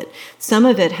all of it. Some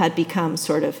of it had become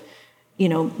sort of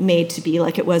made to be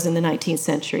like it was in the 19th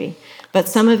century. But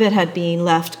some of it had been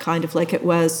left kind of like it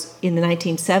was in the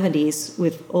 1970s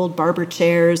with old barber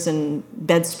chairs and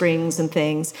bed springs and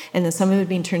things. And then some of it had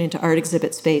been turned into art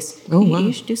exhibit space. Oh, wow.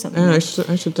 You should do something. Yeah,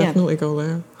 I should definitely go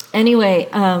there. Anyway,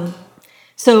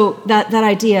 so that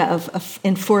idea of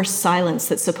enforced silence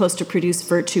that's supposed to produce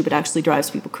virtue but actually drives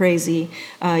people crazy,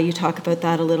 you talk about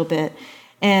that a little bit.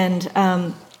 And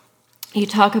you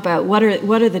talk about what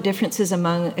are the differences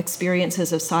among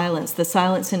experiences of silence. The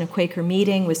silence in a Quaker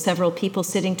meeting with several people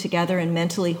sitting together and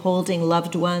mentally holding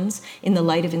loved ones in the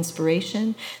light of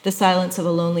inspiration. The silence of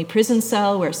a lonely prison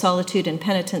cell where solitude and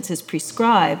penitence is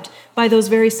prescribed by those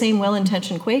very same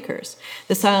well-intentioned Quakers.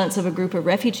 The silence of a group of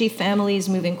refugee families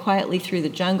moving quietly through the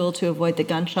jungle to avoid the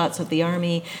gunshots of the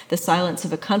army. The silence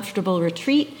of a comfortable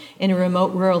retreat in a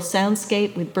remote rural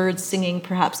soundscape with birds singing,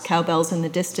 perhaps cowbells in the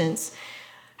distance.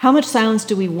 How much silence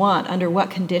do we want? Under what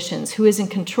conditions? Who is in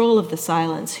control of the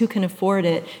silence? Who can afford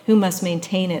it? Who must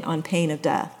maintain it on pain of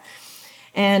death?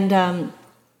 And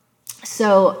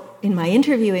so in my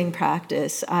interviewing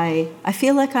practice, I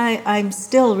feel like I'm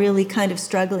still really kind of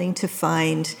struggling to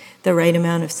find the right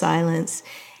amount of silence.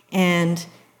 And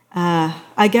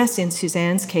I guess in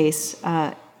Suzanne's case,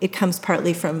 it comes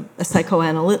partly from a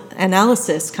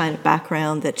psychoanalysis kind of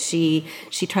background that she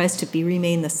tries to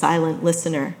remain the silent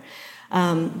listener.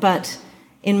 But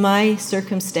in my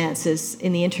circumstances,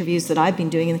 in the interviews that I've been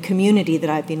doing, in the community that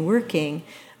I've been working,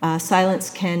 silence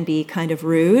can be kind of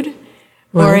rude,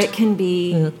 or it can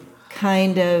be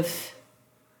kind of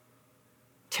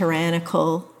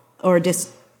tyrannical or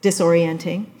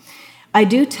disorienting. I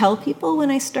do tell people when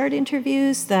I start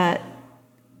interviews that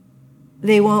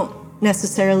they won't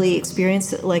necessarily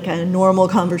experience it like a normal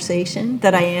conversation,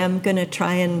 that I am going to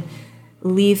try and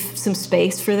leave some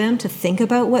space for them to think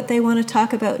about what they want to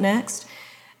talk about next.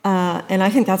 And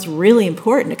I think that's really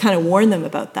important to kind of warn them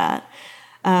about that.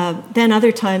 Then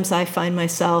other times I find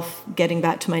myself getting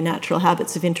back to my natural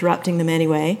habits of interrupting them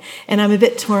anyway. And I'm a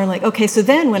bit torn, like, okay, so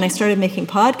then when I started making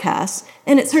podcasts,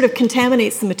 and it sort of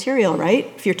contaminates the material, right?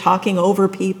 If you're talking over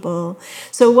people.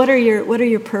 So what are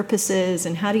your purposes,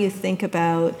 and how do you think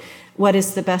about what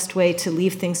is the best way to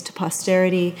leave things to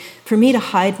posterity? For me to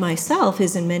hide myself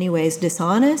is in many ways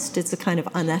dishonest. It's a kind of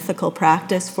unethical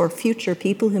practice for future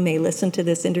people who may listen to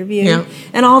this interview,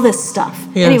 and all this stuff.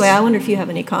 Yes. Anyway, I wonder if you have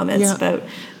any comments about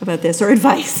this or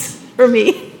advice for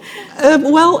me.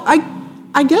 Well,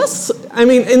 I guess, I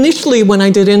mean, initially when I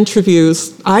did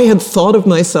interviews, I had thought of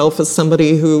myself as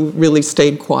somebody who really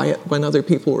stayed quiet when other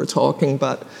people were talking,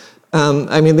 but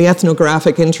I mean, the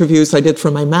ethnographic interviews I did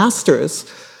for my master's,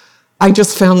 I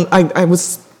just found I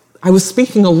was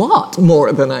speaking a lot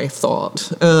more than I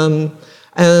thought, but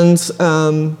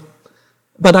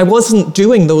I wasn't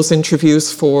doing those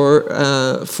interviews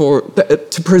to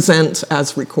present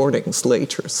as recordings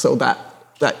later. So that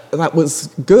was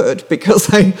good,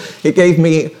 because it gave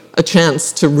me a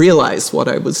chance to realize what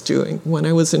I was doing when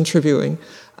I was interviewing.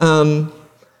 I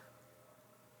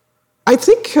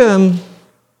think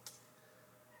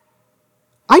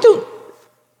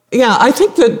I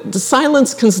think that the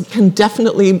silence can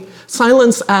definitely,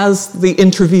 silence as the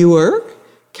interviewer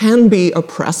can be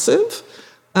oppressive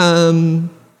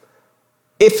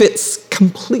if it's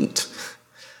complete.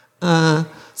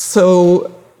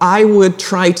 So I would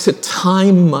try to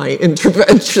time my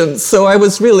interventions. So I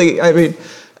was really,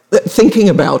 thinking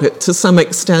about it to some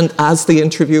extent as the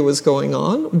interview was going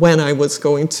on, when I was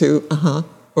going to,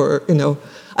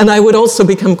 and I would also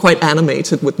become quite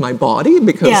animated with my body,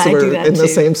 because we're in the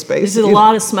same space. There's a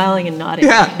lot of smiling and nodding.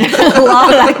 Yeah. A lot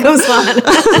of that goes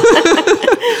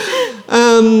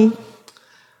on.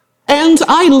 And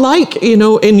I like,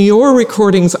 in your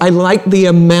recordings, I like the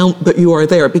amount that you are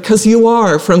there, because you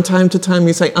are, from time to time,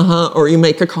 you say, or you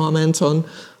make a comment on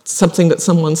something that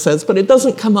someone says, but it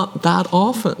doesn't come up that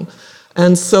often.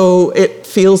 And so it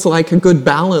feels like a good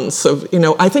balance of,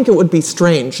 I think it would be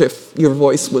strange if your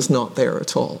voice was not there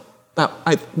at all.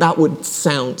 That would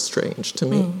sound strange to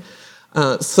me.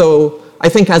 So I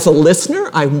think as a listener,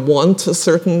 I want a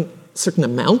certain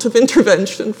amount of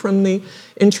intervention from the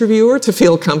interviewer to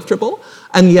feel comfortable,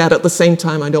 and yet at the same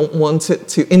time, I don't want it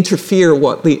to interfere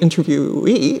what the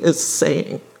interviewee is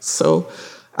saying. So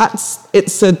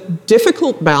it's a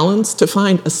difficult balance to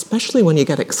find, especially when you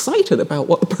get excited about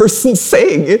what the person's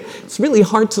saying. It's really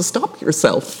hard to stop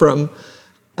yourself from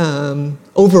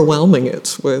overwhelming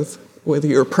it with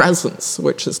your presence,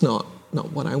 which is not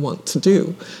what I want to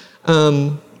do.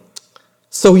 I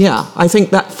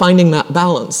think that finding that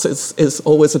balance is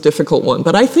always a difficult one.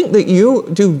 But I think that you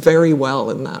do very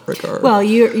well in that regard. Well,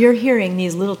 you're hearing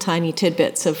these little tiny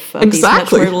tidbits of these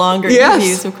much more longer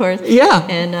interviews, of course. Yeah.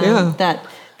 And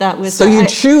That was so you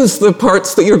choose the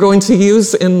parts that you're going to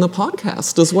use in the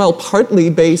podcast as well,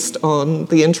 partly based on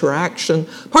the interaction,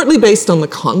 partly based on the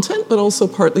content, but also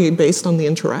partly based on the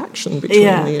interaction between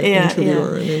the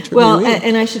interviewer and interviewee. Well,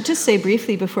 and I should just say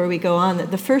briefly before we go on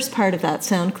that the first part of that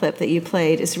sound clip that you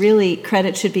played is really,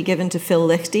 credit should be given to Phil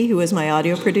Lichty, who was my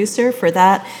audio producer for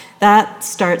that. That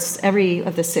starts, every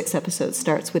of the 6 episodes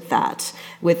starts with that,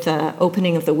 with the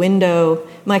opening of the window.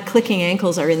 My clicking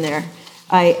ankles are in there.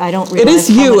 I don't realize it is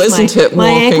you, isn't it? My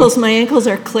ankles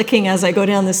are clicking as I go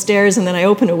down the stairs, and then I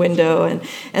open a window,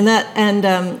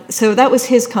 so that was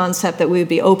his concept, that we would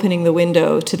be opening the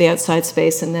window to the outside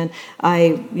space, and then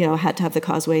I had to have the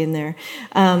causeway in there.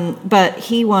 But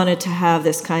he wanted to have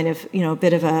this kind of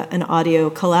bit of an audio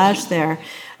collage there.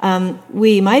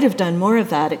 We might have done more of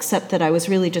that, except that I was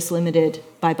really just limited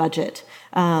by budget.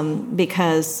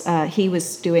 Because he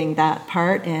was doing that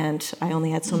part, and I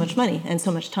only had so much money and so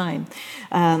much time.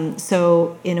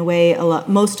 So in a way,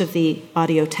 most of the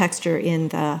audio texture in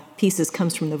the pieces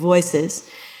comes from the voices.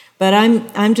 But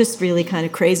I'm just really kind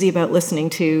of crazy about listening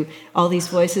to all these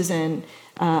voices, and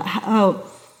how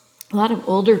a lot of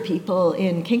older people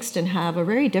in Kingston have a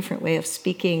very different way of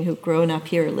speaking who've grown up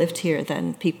here or lived here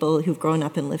than people who've grown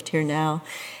up and lived here now.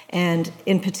 And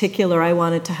in particular, I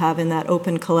wanted to have in that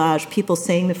open collage people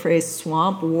saying the phrase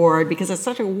swamp ward, because it's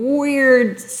such a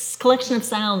weird collection of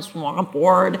sounds, swamp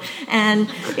ward, and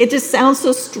it just sounds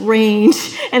so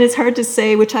strange, and it's hard to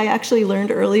say, which I actually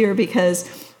learned earlier because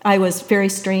I was very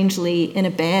strangely in a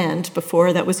band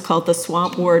before that was called the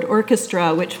Swamp Ward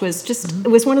Orchestra, which was it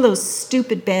was one of those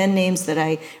stupid band names that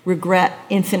I regret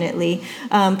infinitely,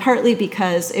 partly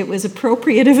because it was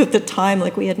appropriative at the time,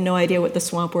 like we had no idea what the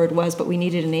Swamp Word was, but we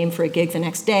needed a name for a gig the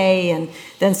next day, and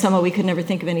then somehow we could never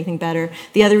think of anything better.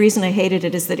 The other reason I hated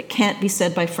it is that it can't be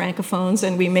said by francophones,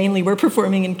 and we mainly were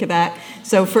performing in Quebec,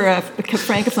 so for a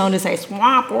francophone to say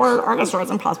Swamp Ward Orchestra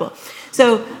is impossible.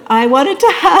 So I wanted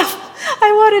to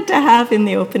have in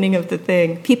the opening of the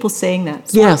thing people saying that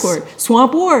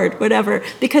swamp ward, whatever,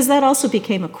 because that also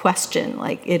became a question.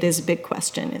 Like, it is a big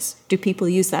question: is do people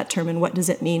use that term, and what does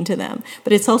it mean to them?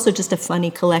 But it's also just a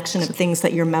funny collection of things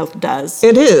that your mouth does.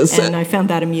 It is, and I found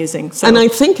that amusing. So. And I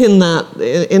think in that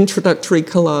introductory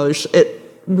collage, it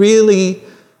really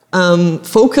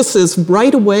focuses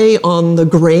right away on the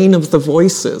grain of the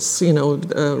voices.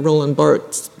 Roland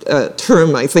Barthes'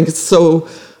 term, I think, is so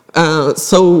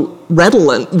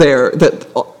redolent there, that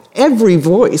every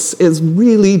voice is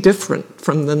really different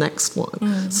from the next one.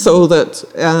 Mm-hmm. So that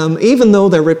even though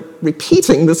they're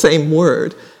repeating the same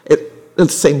word, the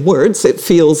same words, it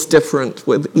feels different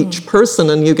with each person,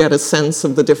 and you get a sense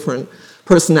of the different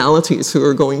personalities who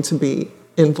are going to be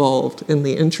involved in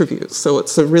the interview. So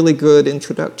it's a really good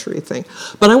introductory thing.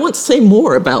 But I want to say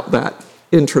more about that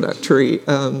introductory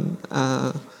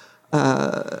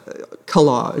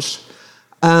collage.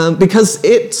 Because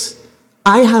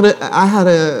I had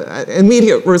an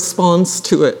immediate response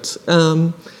to it.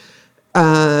 The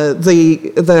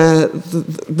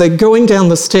going down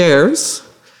the stairs.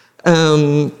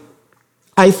 I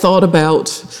thought about.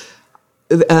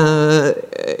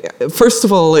 First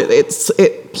of all,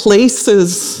 it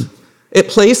places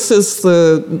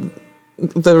the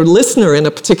listener in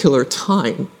a particular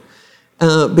time.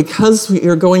 Because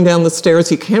you're going down the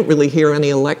stairs, you can't really hear any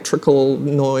electrical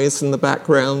noise in the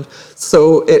background.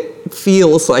 So it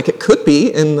feels like it could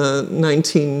be in the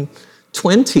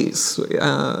 1920s.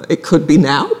 It could be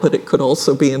now, but it could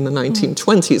also be in the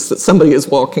 1920s that somebody is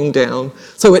walking down.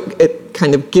 So it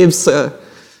kind of gives a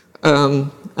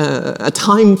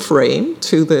time frame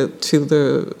to the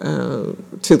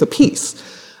piece.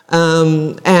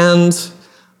 And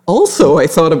also I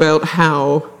thought about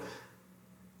how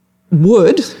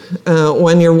wood,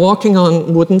 when you're walking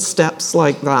on wooden steps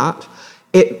like that,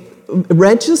 it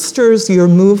registers your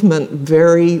movement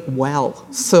very well.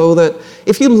 So that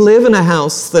if you live in a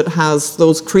house that has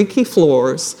those creaky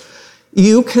floors,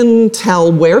 you can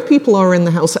tell where people are in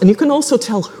the house, and you can also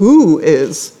tell who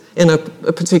is in a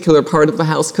particular part of the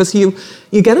house, because you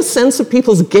get a sense of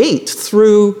people's gait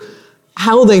through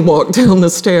how they walk down the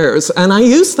stairs. And I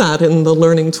use that in the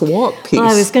learning to walk piece. Well,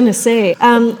 I was going to say,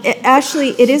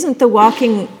 actually, it isn't the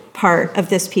walking part of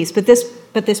this piece, but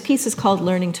this piece is called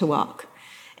Learning to Walk.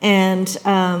 And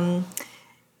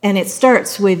it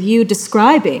starts with you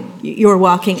describing your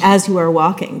walking as you are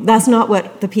walking. That's not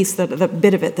what the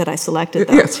bit of it that I selected,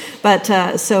 though. Yes. But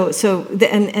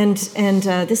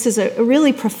this is a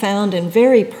really profound and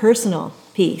very personal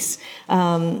piece,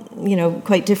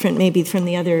 quite different maybe from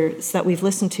the others that we've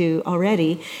listened to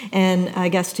already. And I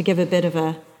guess to give a bit of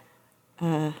a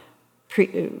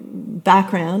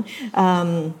background,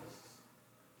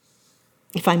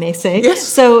 if I may say. Yes.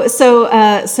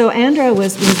 So Andra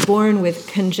was born with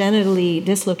congenitally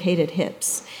dislocated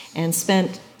hips and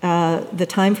spent the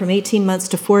time from 18 months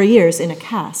to 4 years in a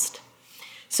cast.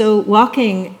 So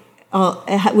walking,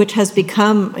 which has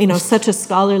become, such a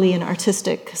scholarly and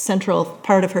artistic central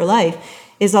part of her life,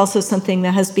 is also something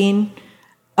that has been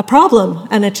a problem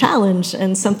and a challenge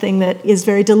and something that is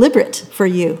very deliberate for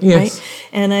you, yes. right?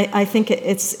 And I think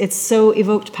it's so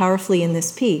evoked powerfully in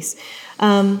this piece.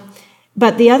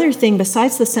 But the other thing,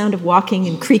 besides the sound of walking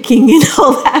and creaking and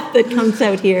all that comes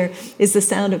out here, is the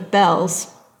sound of bells.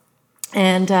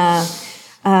 And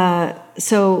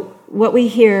so what we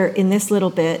hear in this little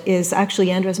bit is actually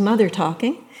Andra's mother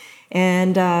talking.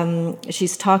 And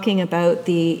she's talking about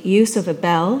the use of a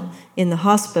bell in the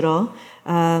hospital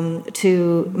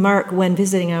to mark when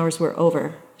visiting hours were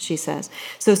over, she says.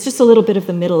 So it's just a little bit of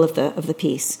the middle of the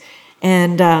piece.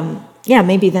 And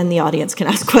maybe then the audience can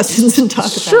ask questions and talk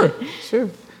about it. Sure.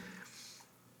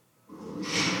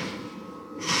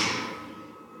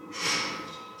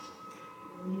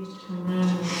 We used to come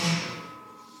around with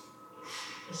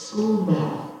a school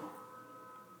bell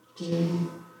to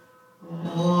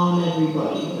alarm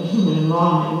everybody,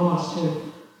 alarm my boss to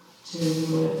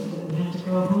have to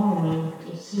go home,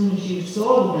 and as soon as you saw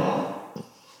the bell,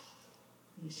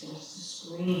 he starts to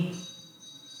scream.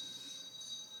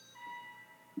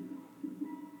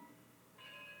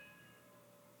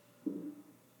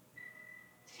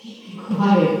 Keep you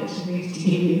quiet, to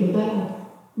give you the bell.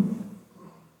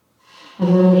 And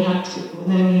then we had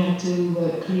to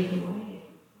creep away.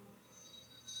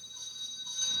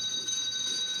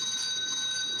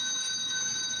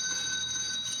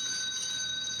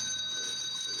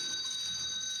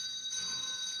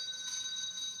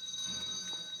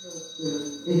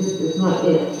 It's not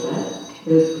it, right?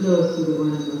 But it's close to the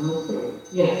one in the hospital.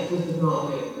 Yes, this is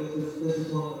not it. This is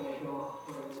one that I got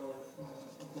for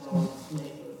the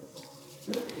Okay.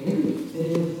 It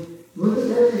is. Was it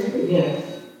that?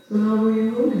 Yes. So how were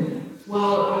you holding it?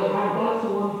 Well, that's the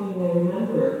one thing I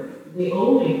remember. The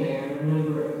only thing I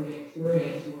remember of the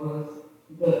experience was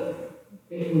that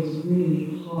it was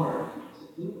really hard to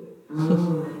do it.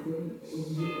 Oh, I think it was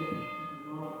really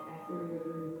not effort.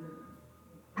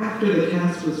 After the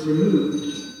cast was removed,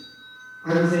 I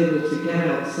was able to get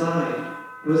outside.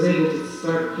 I was able to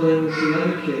start playing with the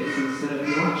other kids instead of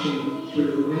watching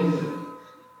through the window.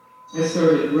 I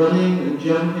started running and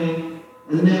jumping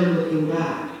and never looking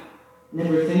back,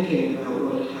 never thinking about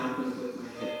what had happened with my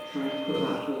hip, trying to put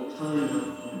that whole time out of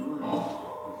my mind.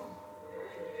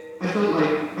 I felt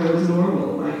like I was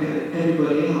normal, like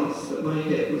everybody else, that my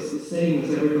hip was the same as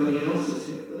everybody else's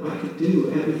hip, that I could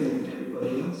do everything that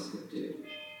everybody else could do.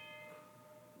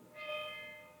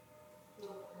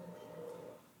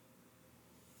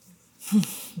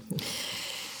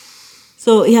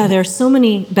 So there are so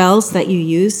many bells that you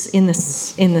use in the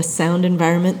sound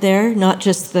environment there, not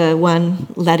just the one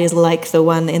that is like the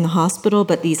one in the hospital,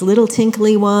 but these little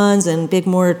tinkly ones and big,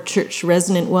 more church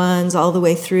resonant ones all the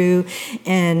way through.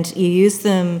 And you use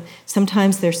them,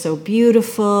 sometimes they're so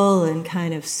beautiful and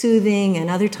kind of soothing, and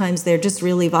other times they're just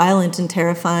really violent and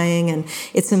terrifying. And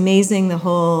it's amazing the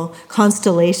whole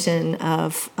constellation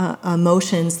of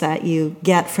emotions that you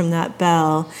get from that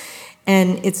bell.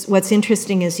 And what's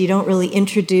interesting is you don't really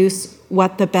introduce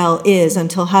what the bell is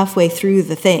until halfway through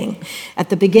the thing. At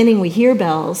the beginning, we hear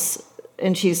bells,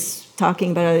 and she's talking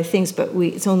about other things, but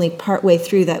it's only partway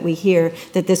through that we hear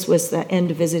that this was the end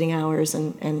of visiting hours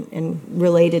and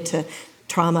related to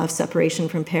trauma of separation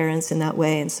from parents in that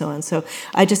way and so on. So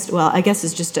I guess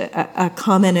it's just a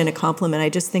comment and a compliment. I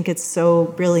just think it's so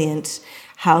brilliant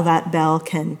how that bell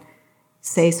can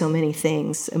say so many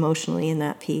things emotionally in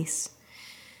that piece.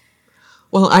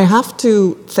 Well, I have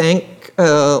to thank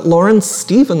Lawrence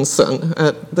Stevenson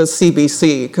at the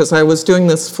CBC, because I was doing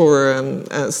this for a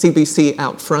CBC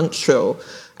Out Front show,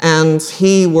 and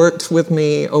he worked with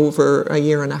me over a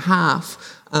year and a half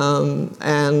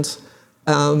and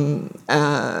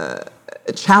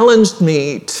challenged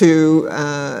me to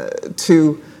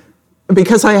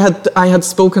because I had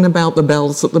spoken about the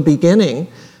bells at the beginning,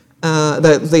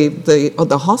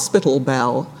 the hospital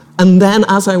bell. And then,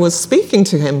 as I was speaking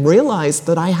to him, realized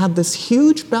that I had this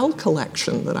huge bell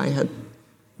collection that I had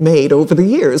made over the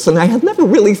years. And I had never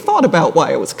really thought about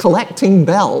why I was collecting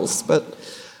bells, but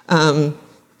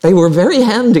they were very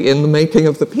handy in the making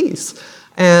of the piece.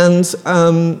 And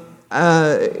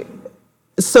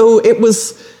so it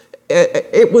was,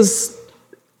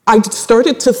 I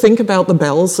started to think about the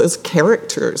bells as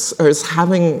characters, or as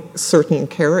having certain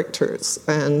characters.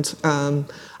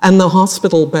 And the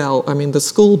hospital bell, the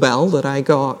school bell that I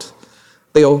got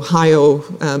the Ohio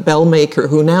bell maker,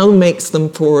 who now makes them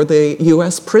for the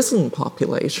US prison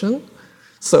population.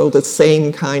 So the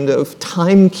same kind of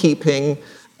timekeeping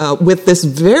with this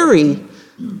very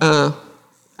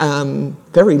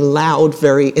loud,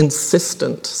 very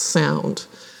insistent sound.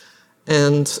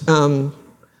 And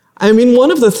I mean, one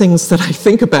of the things that I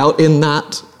think about in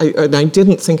that, and I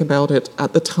didn't think about it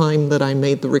at the time that I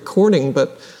made the recording,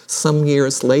 but some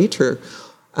years later,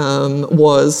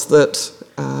 was that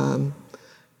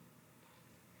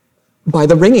by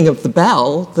the ringing of the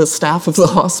bell, the staff of the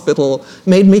hospital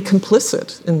made me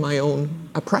complicit in my own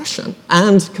oppression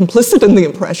and complicit in the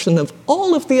oppression of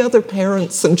all of the other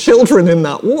parents and children in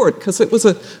that ward, because it was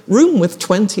a room with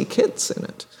 20 kids in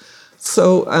it.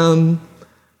 So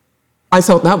I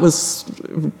thought that was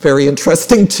very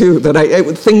interesting too, that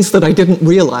things that I didn't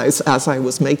realize as I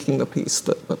was making the piece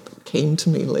that came to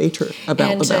me later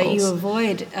about the bells. And you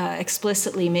avoid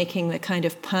explicitly making the kind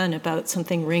of pun about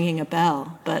something ringing a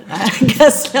bell, but I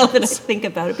guess now that I think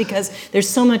about it, because there's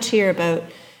so much here about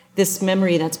this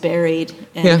memory that's buried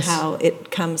and how it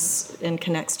comes and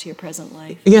connects to your present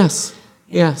life. Yes,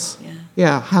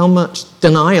 how much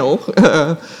denial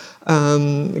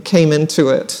came into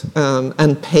it,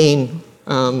 and pain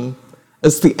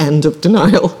as the end of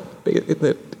denial.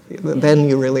 Then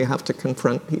you really have to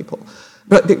confront people.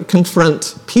 But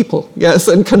confront people, yes,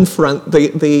 and confront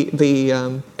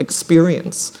the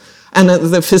experience. And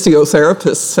the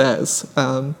physiotherapist says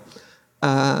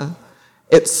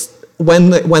it's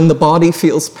when the body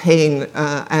feels pain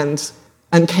and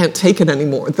can't take it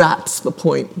anymore, that's the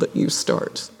point that you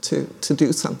start to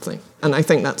do something. And I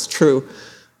think that's true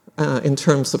in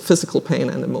terms of physical pain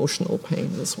and emotional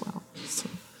pain as well. So,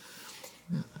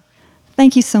 yeah.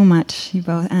 Thank you so much, you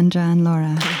both, Andra and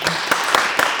Laura.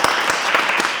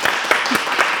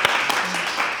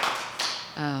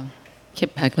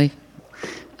 Kip Pegley.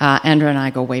 Andra and I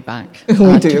go way back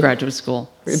to graduate school.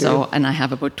 And I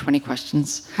have about 20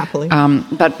 questions. Happily.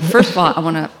 But first of all,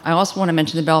 I also want to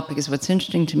mention the bell, because what's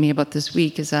interesting to me about this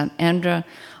week is that Andra,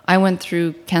 I went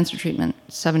through cancer treatment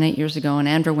 7-8 years ago, and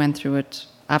Andra went through it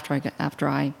after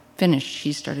I finished.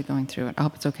 She started going through it. I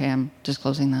hope it's okay, I'm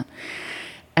disclosing that.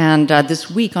 And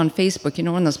this week on Facebook, you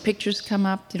know, when those pictures come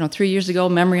up, 3 years ago,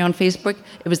 memory on Facebook,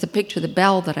 it was the picture of the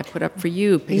bell that I put up for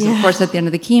you. Because, of course, at the end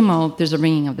of the chemo, there's a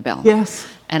ringing of the bell. Yes.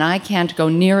 And I can't go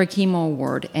near a chemo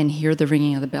ward and hear the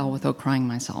ringing of the bell without crying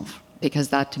myself. Because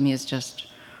that, to me, is just,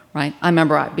 right? I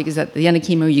remember, because at the end of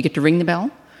chemo, you get to ring the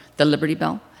bell, the Liberty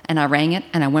Bell. And I rang it,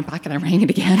 and I went back and I rang it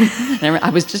again. And I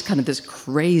was just kind of this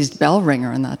crazed bell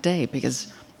ringer on that day, because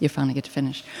you finally get to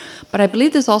finish. But I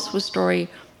believe there's also a story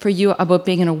for you about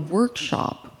being in a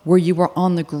workshop where you were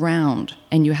on the ground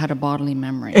and you had a bodily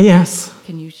memory. Yes.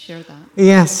 Can you share that?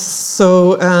 Yes.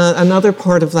 So another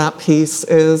part of that piece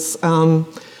is,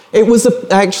 it was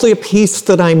actually a piece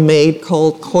that I made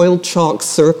called Coiled Chalk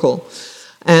Circle.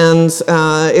 And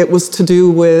it was to do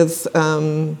with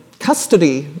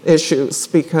custody issues,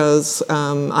 because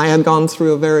I had gone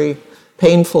through a very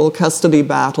painful custody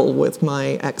battle with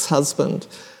my ex-husband.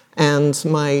 And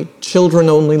my children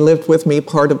only lived with me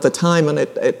part of the time, and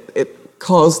that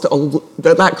caused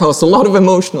a lot of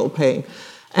emotional pain.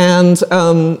 And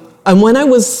when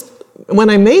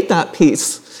I made that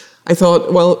piece, I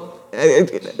thought, well,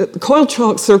 Coiled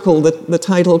Chalk Circle, the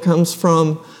title comes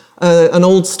from an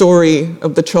old story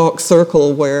of the chalk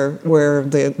circle where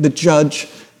the judge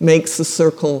makes a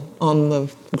circle on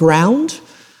the ground.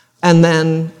 And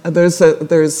then there's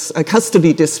a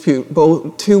custody dispute.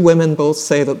 Two women both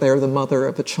say that they're the mother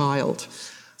of a child.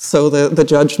 So the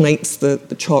judge makes the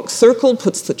chalk circle,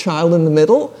 puts the child in the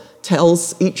middle,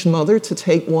 tells each mother to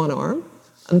take one arm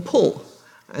and pull.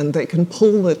 And they can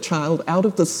pull the child out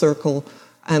of the circle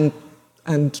and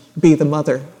be the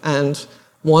mother. And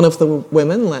one of the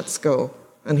women lets go.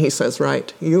 And he says,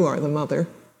 right, you are the mother.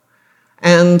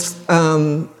 And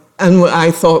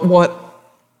I thought,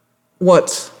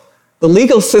 what the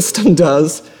legal system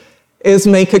does is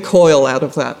make a coil out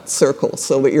of that circle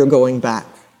so that you're going back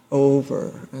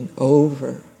over and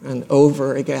over and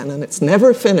over again, and it's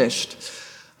never finished.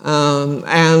 So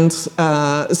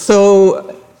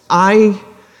I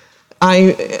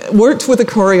worked with a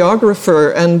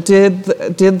choreographer and did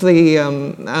the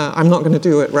I'm not going to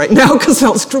do it right now because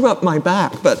I'll screw up my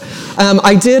back, but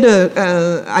I did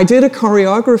a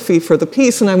choreography for the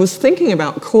piece, and I was thinking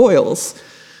about coils.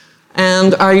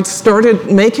 And I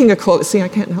started making a coil. See, I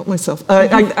can't help myself.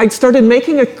 I started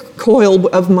making a coil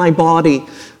of my body,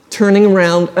 turning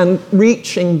around and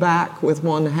reaching back with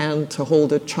one hand to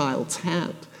hold a child's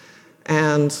hand.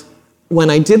 And when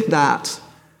I did that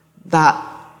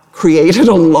created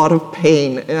a lot of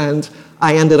pain. And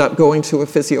I ended up going to a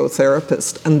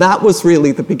physiotherapist. And that was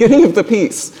really the beginning of the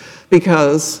piece,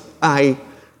 because the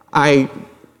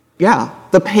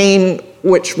pain,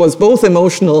 which was both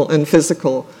emotional and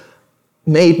physical,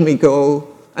 made me go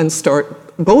and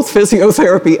start both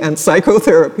physiotherapy and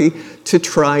psychotherapy to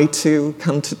try to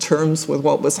come to terms with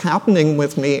what was happening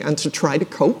with me and to try to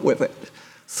cope with it.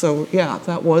 So yeah,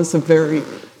 that was a very,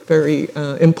 very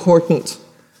important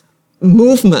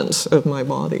movement of my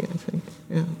body, I think.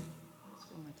 Yeah.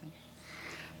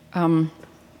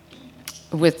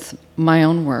 With my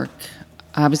own work,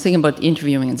 I was thinking about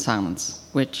interviewing in silence,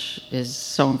 which is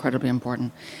so incredibly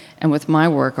important. And with my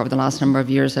work over the last number of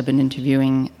years, I've been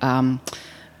interviewing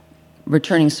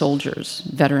returning soldiers,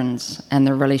 veterans, and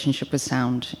their relationship with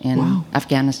sound in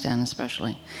Afghanistan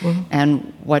especially.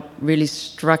 And what really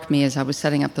struck me as I was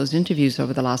setting up those interviews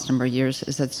over the last number of years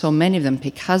is that so many of them,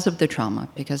 because of their trauma,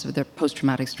 because of their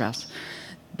post-traumatic stress,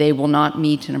 they will not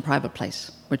meet in a private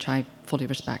place, which I fully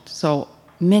respect. So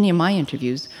many of my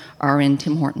interviews are in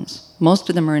Tim Hortons. Most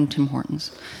of them are in Tim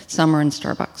Hortons. Some are in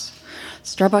Starbucks.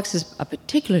 Starbucks is a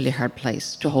particularly hard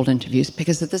place to hold interviews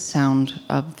because of the sound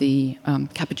of the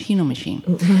cappuccino machine.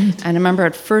 Right. And I remember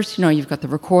at first, you've got the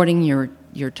recording,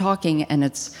 you're talking,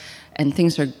 and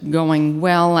things are going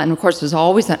well. And of course, there's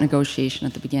always that negotiation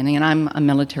at the beginning. And I'm a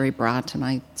military brat, and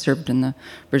I served in the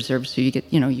reserve, so you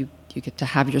get, you get to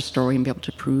have your story and be able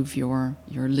to prove your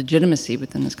legitimacy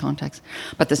within this context.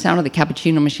 But the sound of the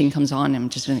cappuccino machine comes on, and I'm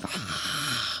just going to go,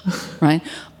 right?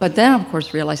 But then, of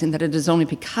course, realizing that it is only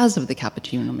because of the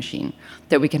cappuccino machine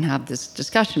that we can have this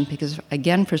discussion, because,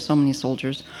 again, for so many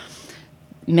soldiers,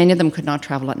 many of them could not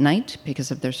travel at night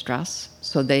because of their stress.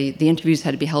 So the interviews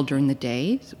had to be held during the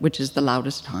day, which is the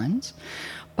loudest times.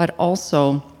 But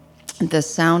also, the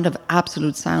sound of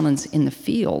absolute silence in the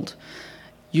field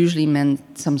usually meant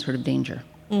some sort of danger.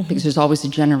 Because there's always a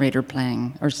generator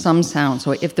playing or some sound.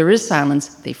 So if there is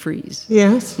silence, they freeze.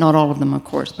 Yes. Not all of them, of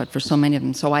course, but for so many of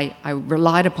them. So I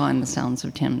relied upon the sounds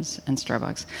of Tim's and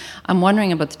Starbucks. I'm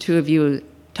wondering about the two of you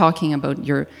talking about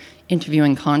your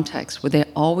interviewing context. Were they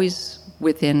always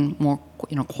within more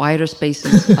quieter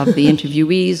spaces of the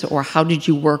interviewees, or how did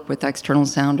you work with external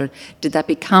sound, or did that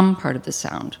become part of the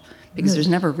sound? Because there's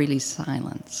never really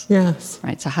silence. Yes.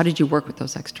 Right. So how did you work with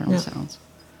those external sounds?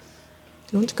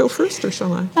 You want to go first, or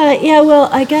shall I? Well,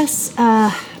 I guess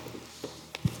I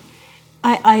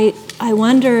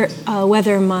wonder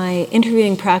whether my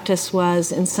interviewing practice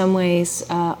was in some ways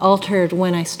altered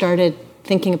when I started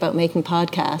thinking about making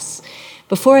podcasts.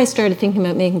 Before I started thinking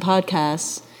about making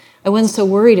podcasts, I wasn't so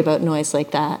worried about noise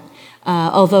like that.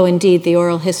 Although, indeed, the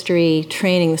oral history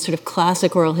training, the sort of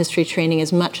classic oral history training,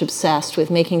 is much obsessed with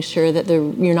making sure that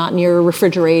you're not near a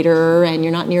refrigerator and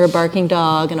you're not near a barking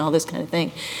dog and all this kind of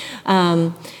thing.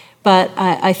 But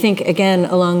I think, again,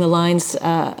 along the lines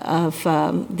of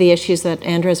the issues that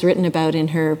Andra's written about in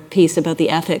her piece about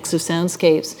the ethics of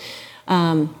soundscapes,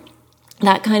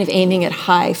 that kind of aiming at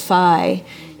hi-fi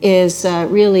is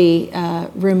really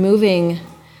removing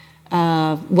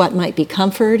what might be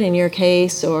comfort in your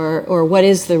case, or what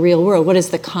is the real world? What is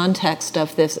the context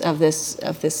of this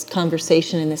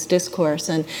conversation and this discourse?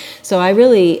 And so I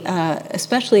really,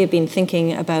 especially, have been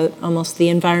thinking about almost the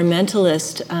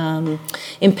environmentalist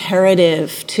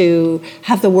imperative to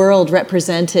have the world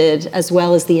represented as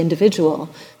well as the individual,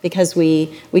 because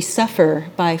we suffer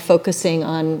by focusing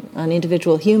on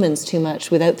individual humans too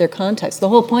much without their context. The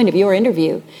whole point of your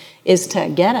interview is to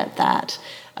get at that.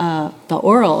 The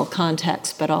oral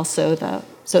context, but also the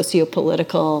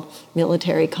socio-political,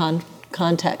 military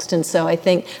context. And so I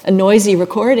think a noisy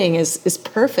recording is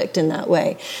perfect in that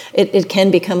way. It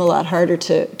can become a lot harder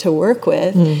to work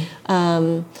with,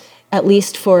 at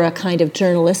least for a kind of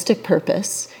journalistic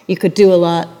purpose. You could do a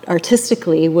lot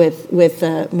artistically with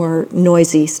more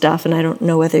noisy stuff, and I don't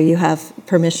know whether you have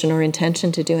permission or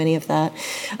intention to do any of that.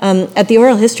 At the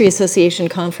Oral History Association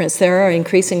conference, there are an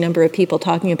increasing number of people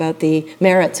talking about the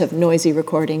merits of noisy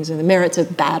recordings and the merits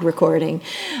of bad recording.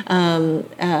 And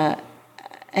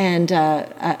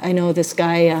I know this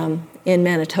guy in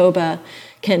Manitoba,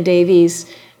 Ken Davies,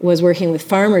 was working with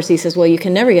farmers. He says, well, you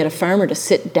can never get a farmer to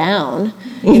sit down.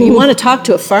 If you want to talk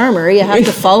to a farmer, you have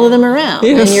to follow them around.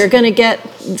 Yes. And you're going to get,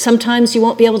 sometimes you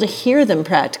won't be able to hear them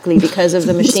practically because of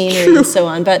the machinery and so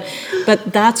on. But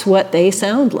that's what they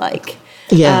sound like.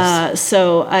 Yes.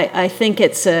 So I think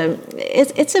it's a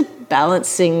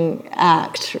balancing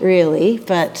act, really.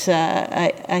 But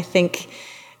I think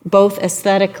both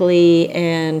aesthetically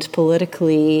and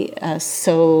politically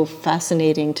so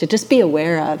fascinating to just be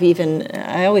aware of. Even,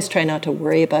 I always try not to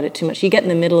worry about it too much. You get in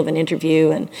the middle of an interview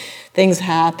and things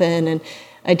happen, and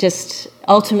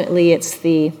ultimately it's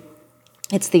the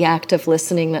it's the act of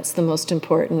listening that's the most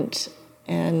important.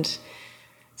 And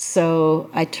so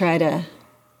I try to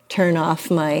turn off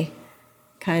my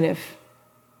kind of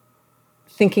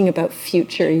thinking about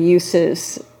future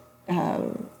uses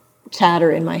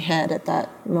chatter in my head at that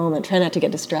moment. Try not to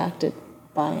get distracted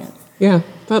by it. Yeah,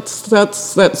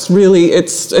 that's really,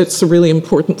 it's a really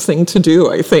important thing to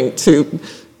do, I think, to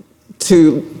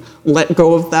let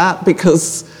go of that,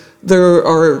 because there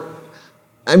are,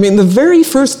 I mean, the very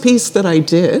first piece that I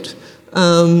did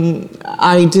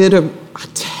a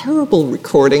terrible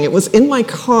recording. It was in my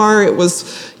car. It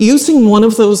was using one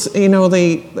of those,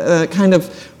 the kind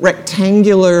of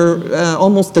rectangular,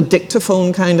 almost a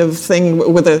dictaphone kind of thing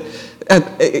with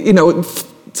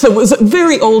so it was a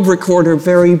very old recorder,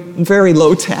 very, very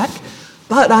low tech.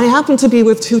 But I happened to be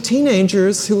with two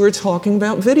teenagers who were talking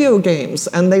about video games,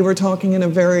 and they were talking in a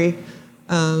very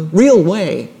real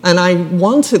way, and I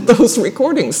wanted those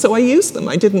recordings, so I used them.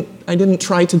 I didn't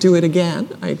try to do it again.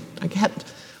 I kept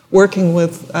working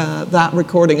with that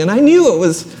recording, and I knew it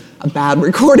was a bad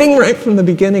recording right from the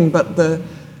beginning. But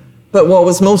what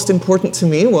was most important to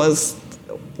me was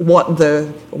what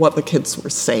the kids were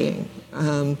saying.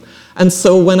 And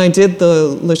so when I did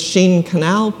the Lachine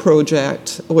Canal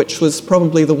project, which was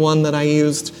probably the one that I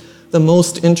used the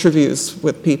most interviews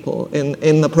with people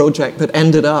in the project, that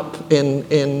ended up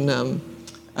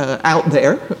out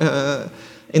there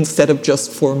instead of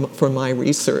just for my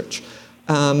research.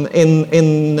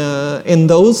 In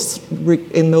those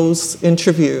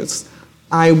interviews,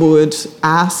 I would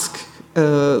ask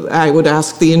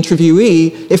the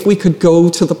interviewee if we could go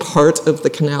to the part of the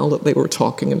canal that they were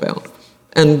talking about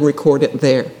and record it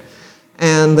there.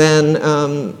 And then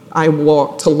I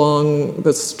walked along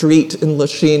the street in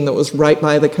Lachine that was right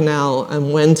by the canal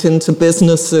and went into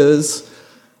businesses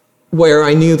where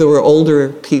I knew there were older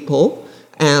people,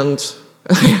 and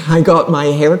I got my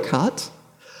hair cut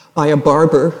by a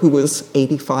barber who was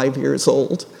 85 years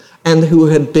old and who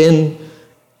had been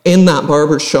in that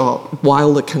barber shop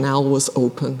while the canal was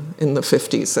open in the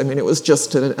 50s. I mean, it was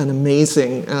just an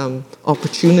amazing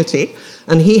opportunity.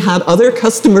 And he had other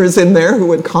customers in there who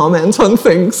would comment on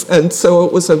things. And so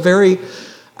it was a very,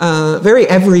 very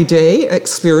everyday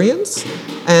experience.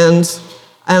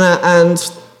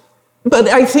 But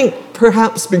I think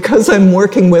perhaps because I'm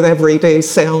working with everyday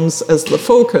sounds as the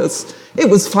focus, it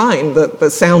was fine that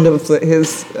the sound of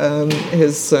his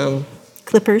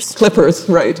clippers,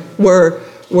 right, were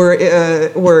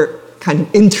kind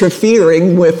of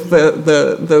interfering with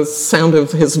the sound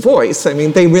of his voice. I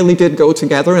mean, they really did go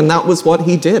together, and that was what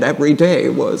he did every day,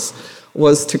 was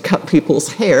to cut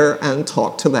people's hair and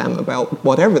talk to them about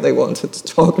whatever they wanted to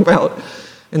talk about.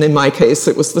 And in my case,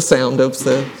 it was the sound of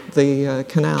the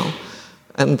canal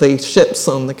and the ships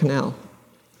on the canal.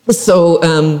 So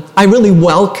I really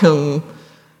welcome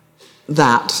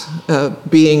that,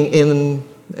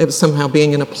 somehow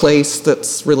being in a place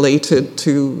that's related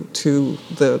to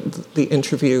the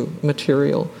interview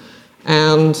material.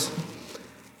 And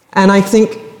I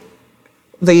think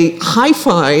the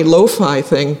hi-fi, lo-fi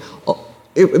thing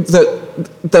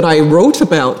that I wrote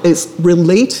about is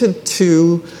related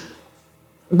to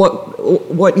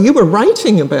what you were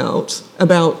writing about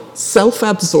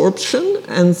self-absorption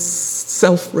and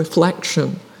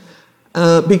self-reflection.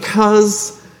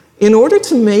 Because in order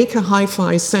to make a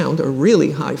hi-fi sound, a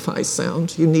really hi-fi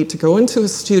sound, you need to go into a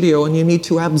studio and you need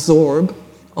to absorb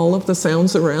all of the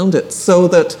sounds around it so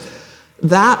that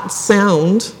that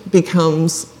sound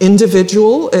becomes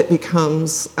individual, it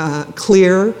becomes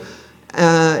clear,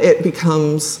 it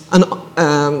becomes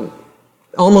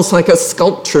almost like a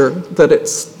sculpture, that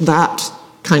it's that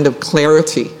kind of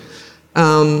clarity.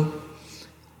 And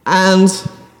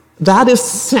that is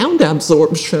sound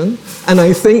absorption, and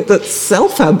I think that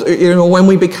when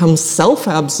we become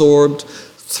self-absorbed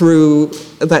through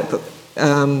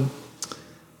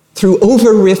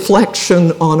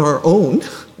over-reflection on our own,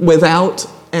 without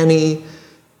any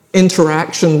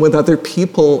interaction with other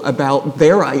people about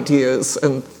their ideas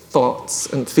and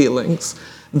thoughts and feelings,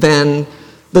 then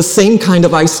the same kind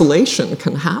of isolation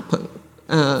can happen.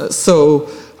 So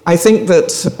I think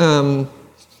that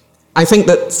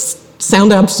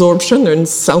sound absorption and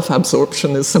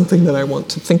self-absorption is something that I want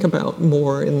to think about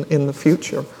more in the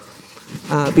future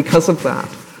because of that.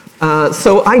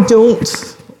 So I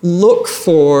don't look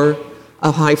for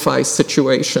a hi-fi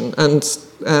situation, and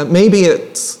maybe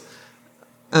it's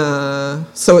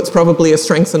probably a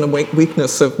strength and a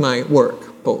weakness of my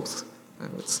work, both, I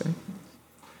would say.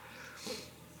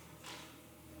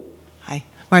 Hi,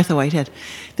 Martha Whitehead.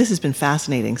 This has been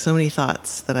fascinating. So many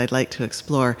thoughts that I'd like to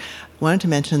explore. wanted to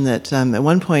mention that at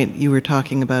one point you were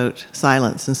talking about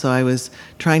silence, and so I was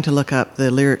trying to look up the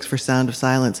lyrics for Sound of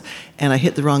Silence, and I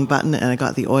hit the wrong button and I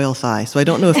got the oil thigh. So I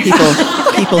don't know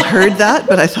if people heard that,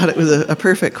 but I thought it was a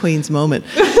perfect Queen's moment.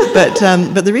 But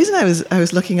the reason I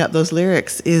was looking up those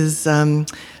lyrics is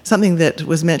something that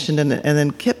was mentioned, and then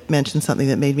Kip mentioned something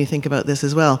that made me think about this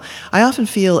as well. I often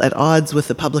feel at odds with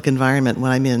the public environment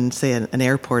when I'm in, say, an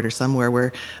airport or somewhere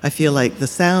where I feel like the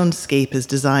soundscape is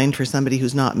designed for somebody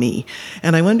who's not me.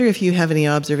 And I wonder if you have any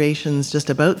observations just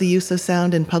about the use of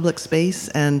sound in public space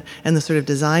and the sort of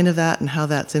design of that and how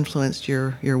that's influenced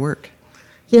your work.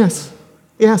 Yes.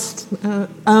 I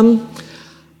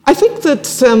think that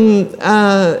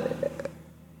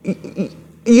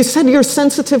you said your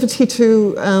sensitivity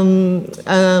to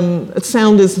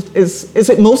sound is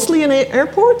it mostly in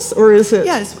airports, or is it?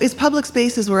 Yeah, it's public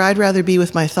spaces where I'd rather be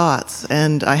with my thoughts,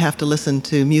 and I have to listen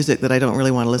to music that I don't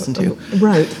really want to listen to.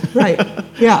 Right,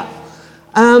 yeah.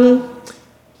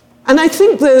 And I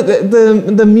think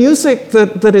the music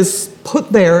that is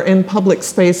put there in public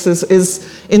spaces is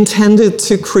intended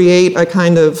to create a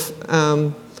kind of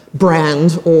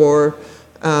brand or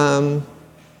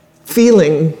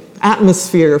feeling,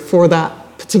 atmosphere for that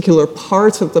particular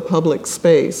part of the public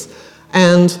space.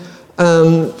 And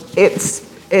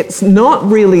it's not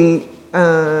really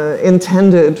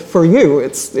intended for you,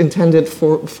 it's intended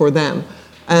for them.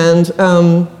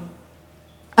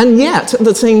 And yet, at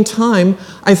the same time,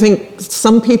 I think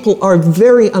some people are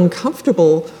very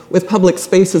uncomfortable with public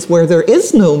spaces where there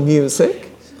is no music.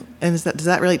 And does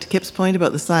that relate to Kip's point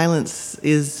about the silence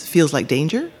feels like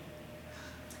danger?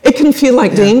 It can feel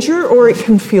like danger, or it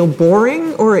can feel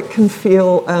boring, or it can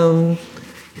feel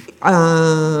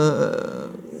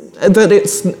that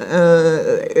it's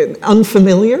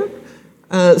unfamiliar.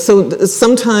 So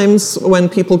sometimes when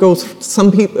people go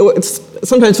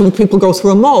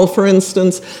through a mall, for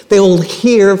instance, they'll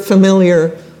hear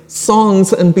familiar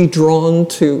songs and be drawn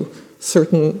to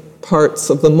certain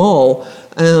parts of the mall.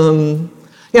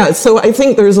 So I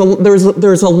think there's a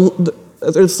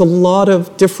lot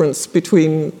of difference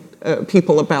between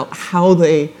people about how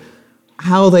they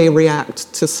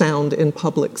react to sound in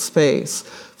public space.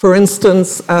 For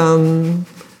instance,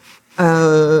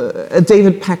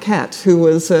 David Paquette, who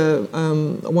was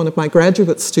one of my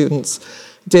graduate students,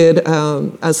 did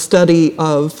a study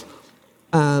of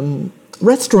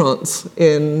restaurants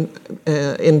in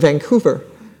Vancouver,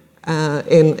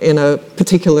 in a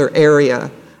particular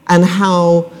area, and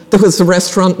how there was a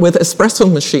restaurant with espresso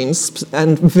machines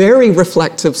and very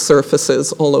reflective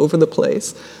surfaces all over the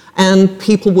place. And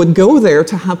people would go there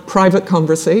to have private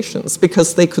conversations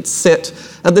because they could sit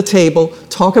at the table,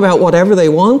 talk about whatever they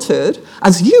wanted.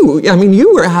 You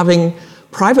were having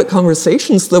private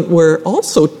conversations that were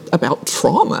also about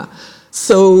trauma.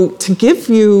 So to give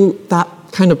you that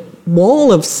kind of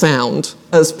wall of sound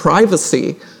as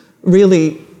privacy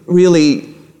really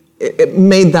it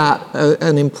made that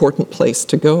an important place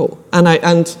to go.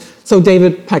 And so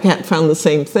David Paquette found the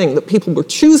same thing, that people were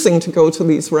choosing to go to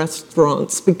these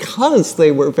restaurants because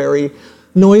they were very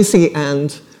noisy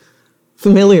and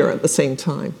familiar at the same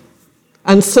time.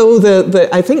 And so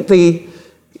I think the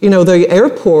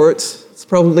airport is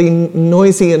probably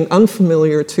noisy and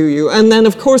unfamiliar to you. And then,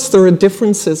 of course, there are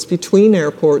differences between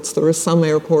airports. There are some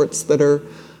airports that are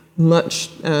much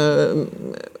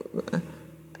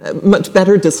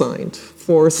better designed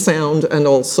for sound and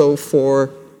also for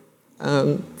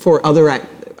other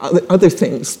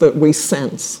things that we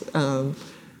sense,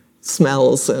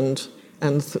 smells and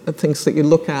things that you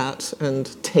look at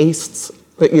and tastes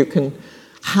that you can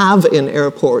have in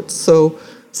airports. So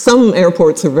some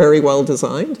airports are very well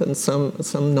designed and some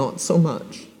not so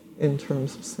much in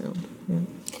terms of sound. Yeah.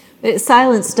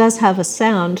 Silence does have a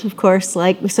sound, of course,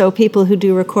 so people who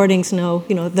do recordings know,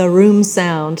 the room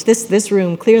sound. This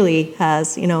room clearly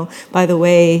has, by the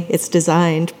way it's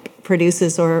designed,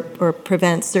 produces or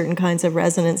prevents certain kinds of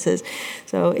resonances.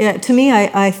 So yeah, to me,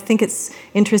 I think it's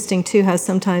interesting too how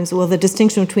sometimes, the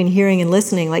distinction between hearing and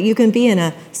listening, like you can be in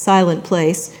a silent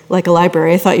place, like a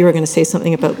library. I thought you were going to say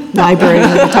something about library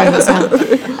when you were talking about sound.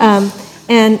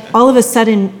 And all of a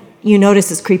sudden, you notice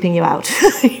it's creeping you out,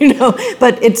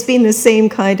 but it's been the same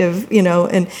kind of,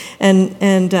 and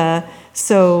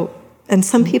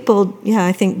some people,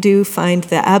 I think do find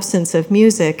the absence of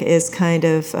music is kind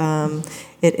of,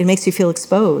 it makes you feel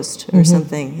exposed or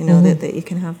something, that you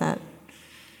can have that.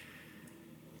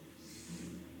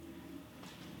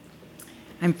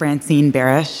 I'm Francine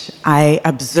Barish. I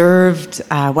observed,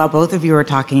 while both of you were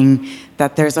talking,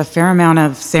 that there's a fair amount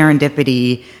of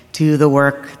serendipity to the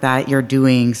work that you're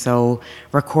doing. So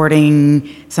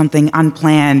recording something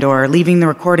unplanned or leaving the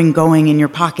recording going in your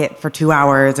pocket for 2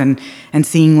 hours and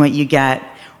seeing what you get,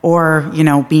 or,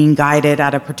 being guided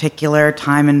at a particular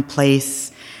time and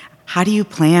place. How do you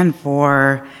plan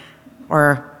for,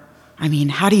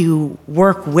 how do you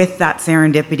work with that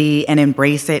serendipity and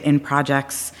embrace it in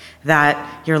projects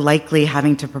that you're likely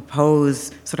having to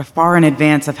propose sort of far in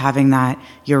advance of having that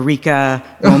eureka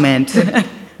moment?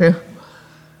 Yeah.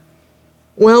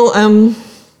 Well,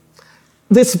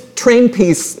 this train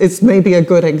piece is maybe a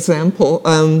good example.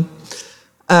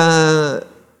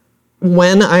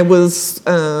 When I was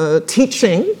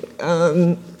teaching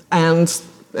and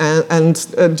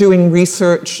doing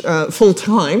research full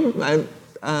time,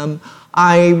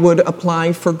 I would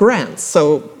apply for grants.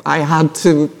 So I had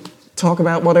to talk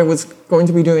about what I was going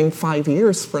to be doing 5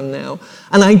 years from now.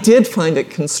 And I did find it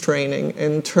constraining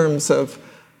in terms of,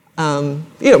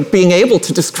 being able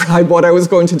to describe what I was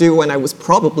going to do when I was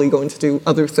probably going to do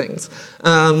other things.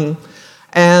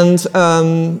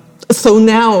 So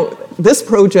now this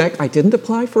project, I didn't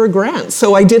apply for a grant,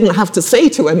 so I didn't have to say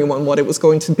to anyone what it was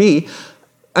going to be.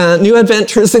 New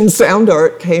Adventures in Sound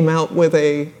Art came out with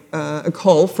a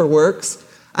call for works,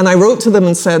 and I wrote to them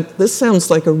and said, this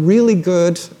sounds like a really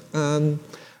good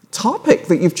topic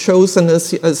that you've chosen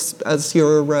as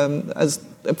your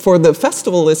for the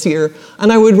festival this year,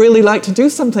 and I would really like to do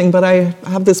something, but I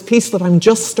have this piece that I'm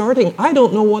just starting. I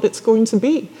don't know what it's going to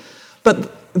be.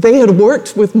 But they had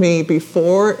worked with me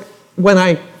before when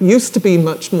I used to be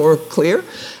much more clear,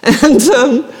 and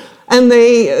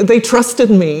they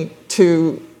trusted me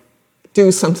to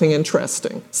do something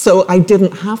interesting. So I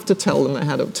didn't have to tell them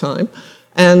ahead of time.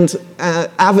 And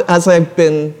as I've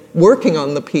been working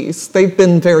on the piece, they've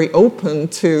been very open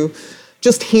to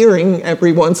just hearing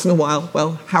every once in a while,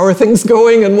 well, how are things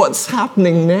going and what's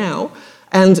happening now?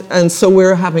 And so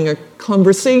we're having a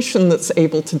conversation that's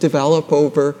able to develop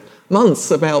over months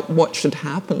about what should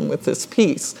happen with this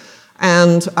piece.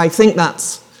 And I think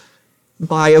that's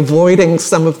by avoiding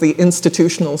some of the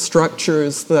institutional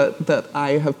structures that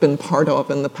I have been part of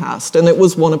in the past. And it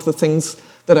was one of the things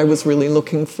that I was really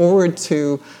looking forward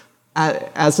to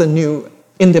as a new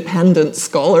independent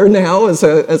scholar now, as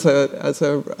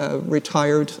a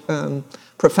retired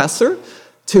professor,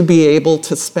 to be able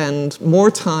to spend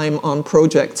more time on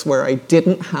projects where I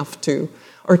didn't have to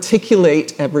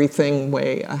articulate everything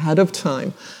way ahead of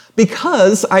time.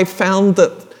 Because I found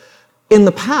that in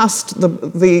the past,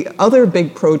 the other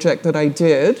big project that I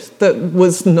did that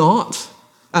was not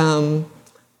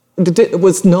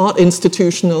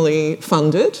institutionally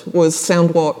funded was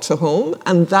Soundwalk to Home,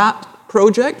 and that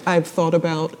project I've thought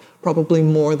about probably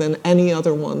more than any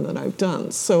other one that I've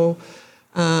done. So,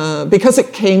 because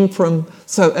it came from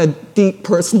a deep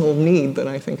personal need that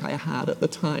I think I had at the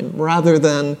time, rather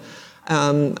than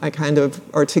a kind of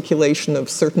articulation of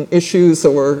certain issues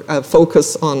or a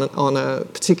focus on a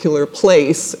particular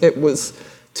place. It was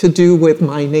to do with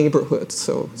my neighborhood,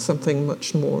 so something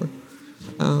much more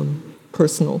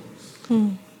personal.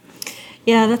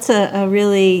 Yeah, that's a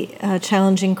really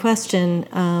challenging question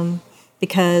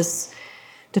because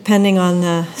depending on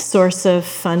the source of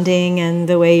funding and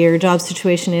the way your job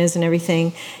situation is and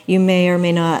everything, you may or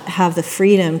may not have the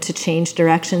freedom to change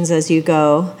directions as you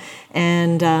go.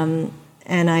 And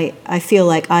I feel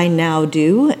like I now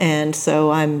do, and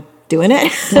so I'm doing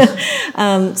it.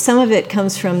 Some of it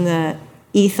comes from the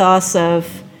ethos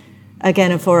of,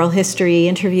 again, of oral history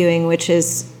interviewing, which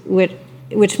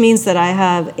means that I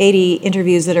have 80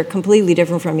 interviews that are completely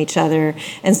different from each other.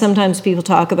 And sometimes people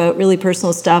talk about really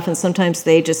personal stuff, and sometimes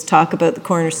they just talk about the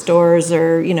corner stores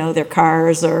or, their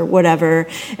cars or whatever,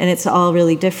 and it's all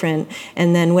really different.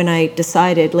 And then when I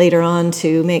decided later on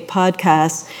to make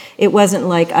podcasts, it wasn't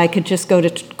like I could just go to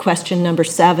question number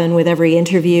 7 with every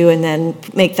interview and then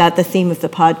make that the theme of the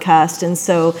podcast. And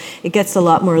so it gets a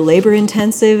lot more labor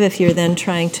intensive if you're then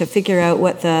trying to figure out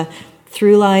what the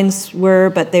through lines were,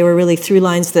 but they were really through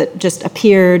lines that just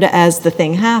appeared as the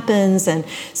thing happens, and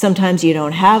sometimes you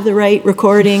don't have the right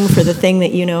recording for the thing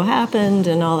that happened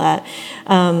and all that.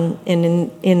 And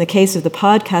in the case of the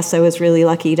podcast, I was really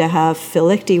lucky to have Phil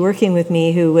Lichty working with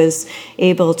me, who was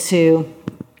able to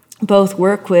both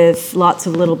work with lots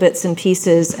of little bits and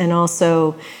pieces and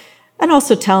also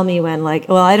tell me when,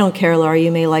 well, I don't care, Laura, you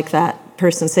may like that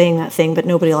person saying that thing, but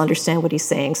nobody will understand what he's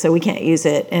saying, so we can't use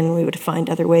it, and we would find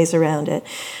other ways around it.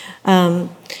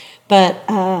 But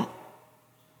I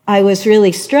I was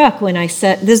really struck when I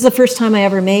said, this is the first time I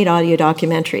ever made audio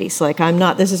documentaries. Like, I'm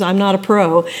not a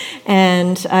pro.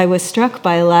 And I was struck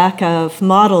by a lack of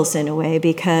models in a way,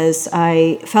 because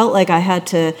I felt like I had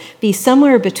to be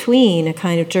somewhere between a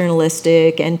kind of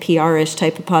journalistic, NPR-ish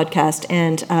type of podcast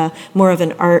and more of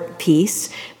an art piece,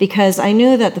 because I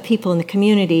knew that the people in the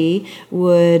community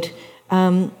would,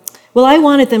 I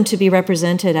wanted them to be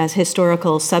represented as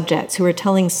historical subjects who were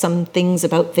telling some things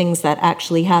about things that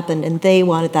actually happened, and they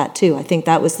wanted that too. I think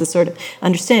that was the sort of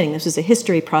understanding. This was a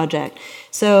history project.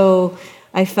 So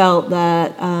I felt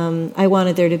that I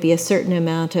wanted there to be a certain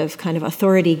amount of kind of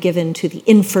authority given to the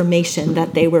information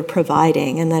that they were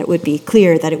providing, and that it would be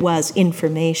clear that it was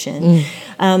information.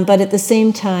 But at the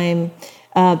same time,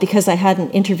 because I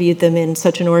hadn't interviewed them in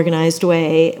such an organized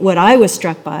way, what I was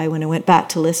struck by when I went back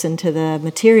to listen to the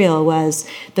material was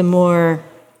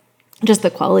just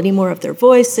the quality more of their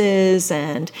voices,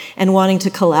 and wanting to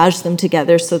collage them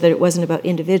together so that it wasn't about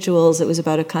individuals, it was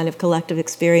about a kind of collective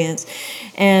experience.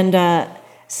 And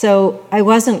so I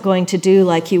wasn't going to do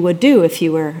like you would do if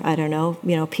you were,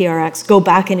 PRX, go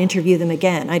back and interview them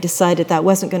again. I decided that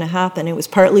wasn't going to happen. It was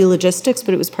partly logistics,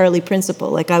 but it was partly principle.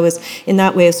 Like, I was, in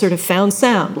that way, a sort of found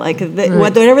sound. Like,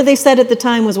 whatever they said at the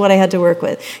time was what I had to work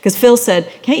with. Because Phil said,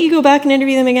 can't you go back and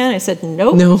interview them again? I said,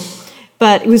 nope. No.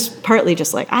 But it was partly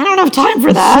just like, I don't have time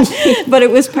for that. But it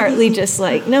was partly just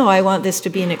like, no, I want this to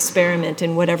be an experiment,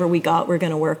 and whatever we got, we're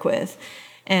going to work with.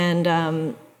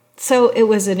 And so it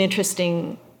was an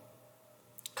interesting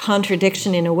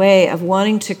contradiction in a way of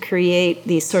wanting to create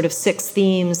these sort of 6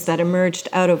 themes that emerged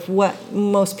out of what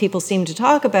most people seem to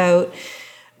talk about.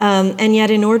 And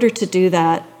yet, in order to do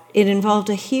that, it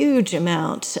involved a huge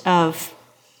amount of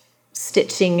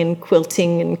stitching and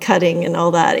quilting and cutting and all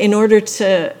that in order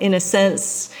to, in a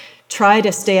sense, try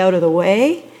to stay out of the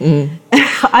way.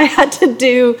 I had to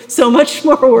do so much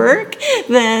more work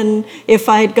than if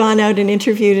I'd gone out and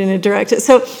interviewed in a direct.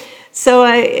 So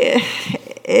I'm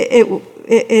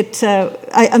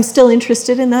still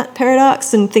interested in that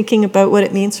paradox and thinking about what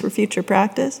it means for future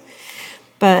practice.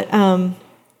 But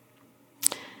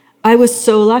I was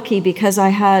so lucky because I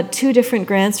had 2 different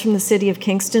grants from the city of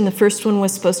Kingston. The first one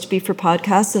was supposed to be for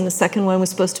podcasts, and the second one was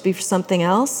supposed to be for something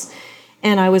else.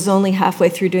 And I was only halfway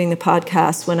through doing the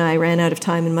podcast when I ran out of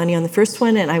time and money on the first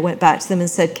one, and I went back to them and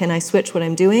said, can I switch what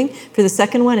I'm doing for the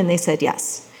second one? And they said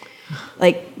yes.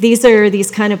 Like, these are these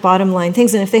kind of bottom line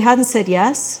things. And if they hadn't said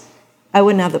yes, I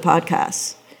wouldn't have the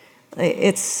podcast.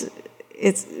 It's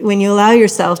when you allow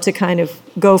yourself to kind of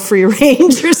go free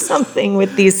range or something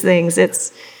with these things,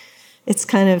 it's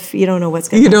kind of, you don't know what's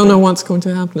going to happen. You don't know what's going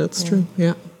to happen. It's true,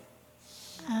 yeah.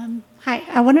 Hi,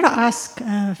 I wanted to ask,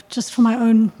 just for my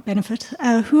own benefit,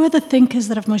 who are the thinkers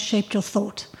that have most shaped your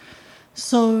thought?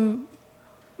 So...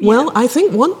 Well, I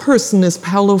think one person is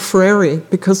Paulo Freire,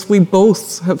 because we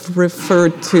both have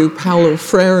referred to Paulo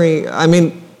Freire. I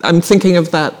mean, I'm thinking of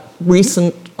that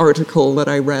recent article that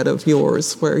I read of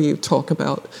yours where you talk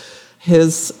about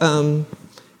his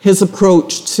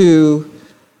approach to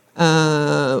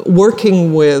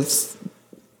working with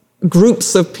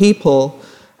groups of people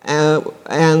and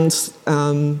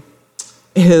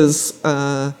his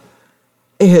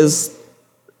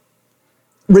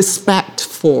respect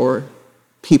for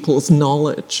people's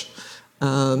knowledge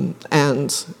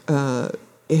and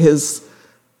his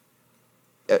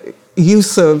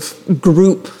use of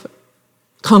group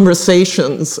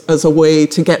conversations as a way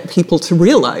to get people to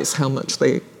realize how much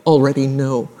they already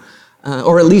know.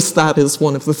 Or at least that is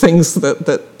one of the things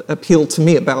that appealed to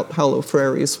me about Paulo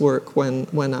Freire's work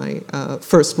when I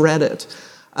first read it.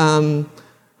 I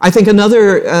think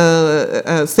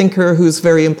another thinker who's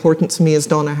very important to me is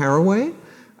Donna Haraway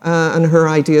and her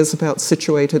ideas about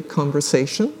situated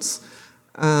conversations.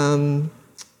 And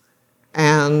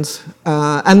then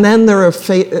there are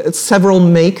several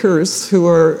makers who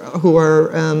are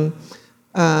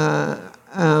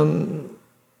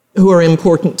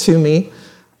important to me.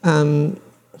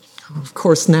 Of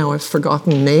course, now I've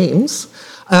forgotten names.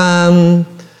 Agnes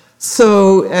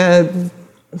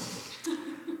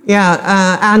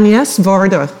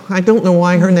Varda. I don't know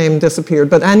why her name disappeared,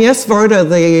 but Agnes Varda,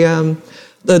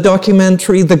 the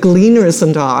documentary "The Gleaners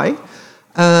and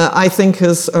I think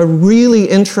is a really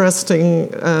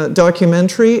interesting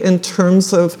documentary in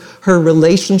terms of her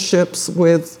relationships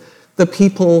with the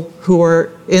people who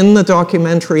are in the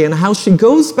documentary and how she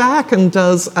goes back and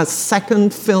does a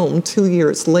second film 2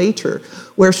 years later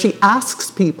where she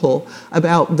asks people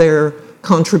about their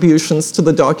contributions to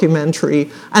the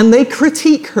documentary and they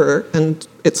critique her, and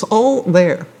it's all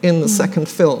there in the second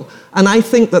film. And I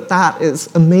think that is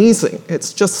amazing.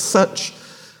 It's just such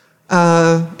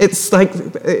It's like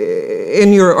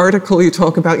in your article you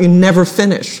talk about you never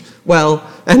finish. Well,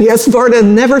 and yes, Varda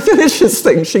never finishes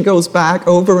things. She goes back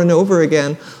over and over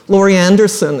again. Laurie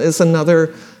Anderson is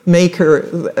another maker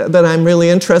that I'm really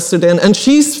interested in. And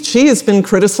she has been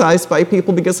criticized by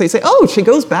people because they say, oh, she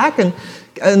goes back and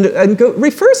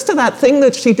refers to that thing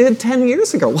that she did 10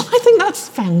 years ago. Well, I think that's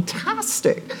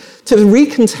fantastic, to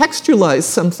recontextualize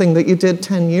something that you did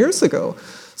 10 years ago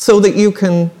so that you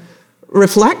can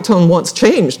reflect on what's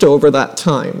changed over that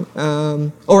time.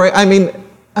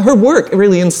 Her work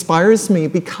really inspires me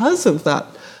because of that,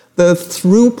 the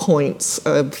through points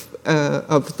of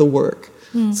the work.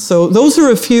 So those are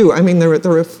a few. I mean, there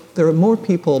are more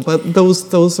people, but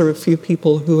those are a few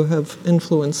people who have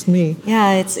influenced me.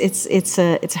 Yeah, it's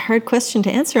a hard question to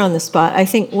answer on the spot. I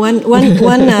think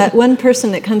one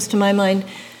person that comes to my mind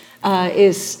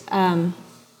is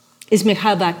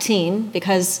Mikhail Bakhtin,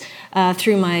 because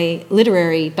through my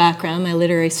literary background, my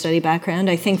literary study background,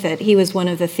 I think that he was one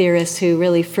of the theorists who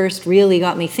really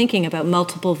got me thinking about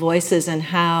multiple voices and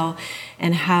how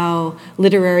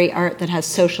literary art that has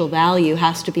social value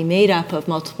has to be made up of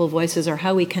multiple voices, or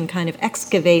how we can kind of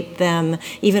excavate them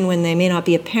even when they may not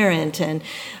be apparent. And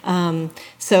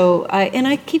so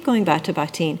I keep going back to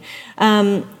Bakhtin.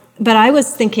 But I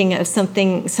was thinking of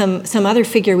some other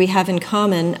figure we have in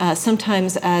common,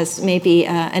 sometimes as maybe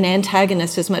an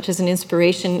antagonist as much as an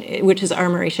inspiration, which is R.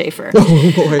 Murray Schafer.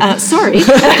 Oh, boy. Sorry.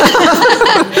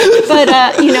 But,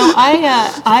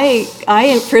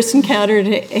 I first encountered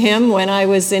him when I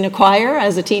was in a choir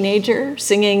as a teenager,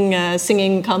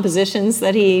 singing compositions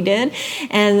that he did.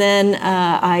 And then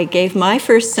I gave my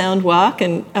first sound walk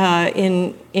in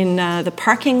the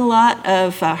parking lot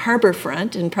of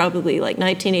Harbourfront in probably like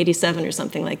 1987 or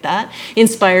something like that,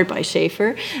 inspired by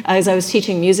Schafer, as I was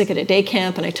teaching music at a day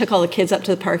camp, and I took all the kids up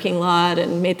to the parking lot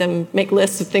and made them make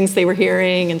lists of things they were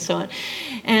hearing and so on.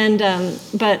 And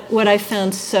but what I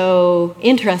found so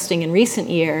interesting in recent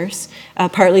years,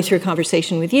 partly through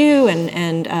conversation with you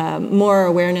and more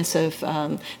awareness of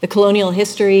the colonial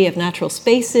history of natural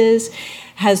spaces,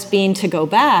 has been to go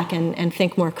back and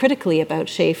think more critically about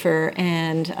Schafer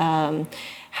and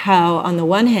how, on the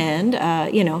one hand,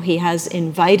 he has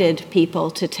invited people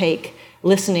to take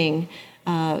listening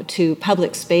to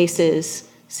public spaces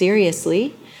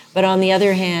seriously, but on the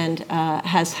other hand,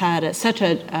 has had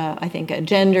I think, a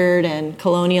gendered and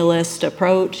colonialist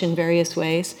approach in various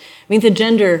ways. I mean, the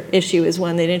gender issue is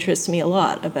one that interests me a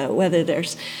lot, about whether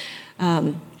there's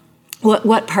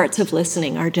what parts of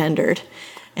listening are gendered.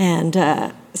 And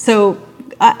so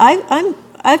I'm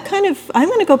going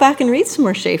to go back and read some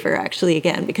more Schafer actually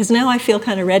again, because now I feel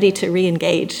kind of ready to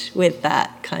re-engage with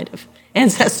that kind of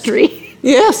ancestry.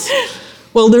 Yes.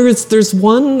 Well, there's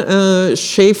one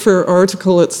Schafer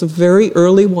article, it's a very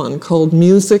early one, called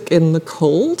Music in the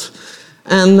Cold.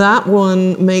 And that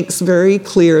one makes very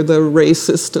clear the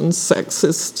racist and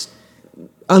sexist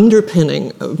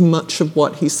underpinning of much of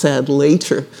what he said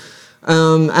later.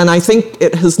 And I think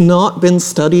it has not been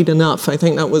studied enough. I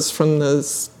think that was from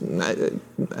the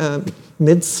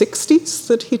mid-60s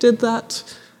that he did that.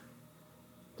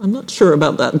 I'm not sure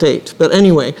about that date. But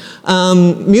anyway,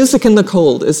 Music in the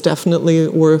Cold is definitely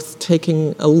worth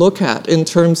taking a look at in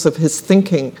terms of his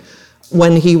thinking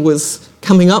when he was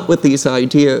coming up with these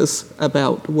ideas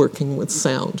about working with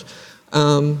sound.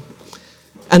 And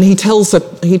he tells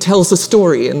a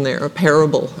story in there, a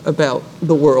parable about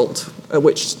the world,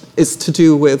 which is to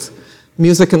do with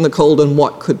music in the cold and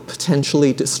what could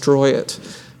potentially destroy it.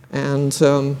 And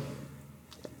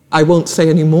I won't say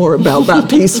any more about that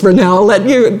piece for now. I'll let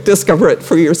you discover it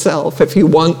for yourself if you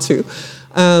want to.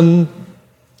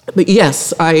 But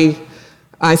yes, I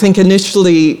think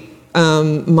initially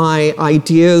my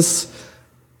ideas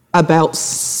about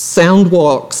sound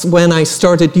walks, when I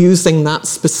started using that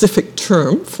specific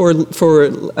term for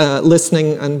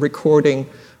listening and recording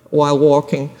while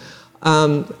walking,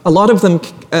 a lot of them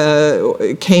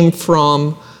came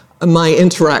from my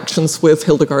interactions with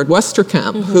Hildegard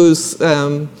Westerkamp,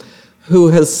 who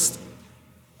has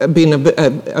been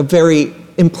a very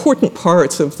important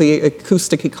part of the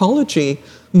acoustic ecology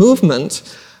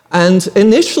movement. And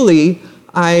initially,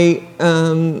 I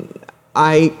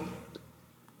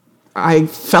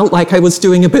felt like I was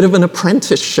doing a bit of an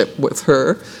apprenticeship with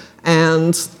her,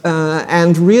 and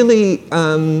really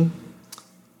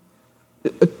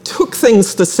took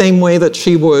things the same way that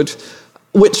she would,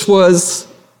 which was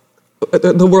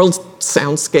the world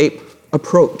soundscape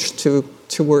approach to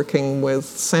working with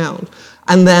sound.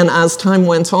 And then as time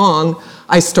went on,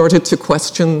 I started to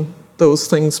question those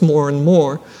things more and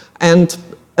more, and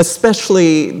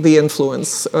especially the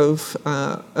influence of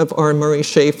R. Murray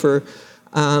Schafer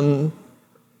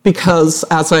because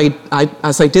as I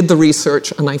did the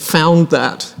research and I found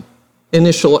that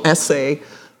initial essay,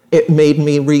 it made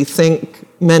me rethink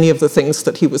many of the things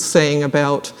that he was saying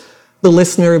about the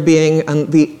listener being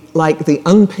like the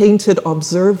unpainted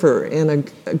observer in a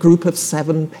group of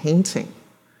 7 painting.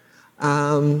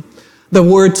 The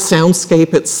word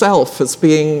soundscape itself is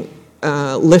being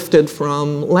lifted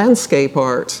from landscape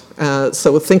art.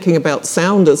 So thinking about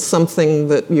sound as something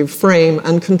that you frame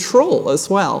and control as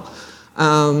well.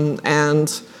 And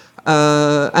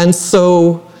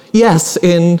so, yes,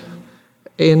 in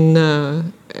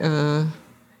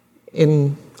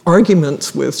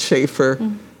arguments with Schaeffer,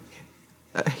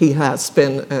 he has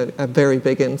been a very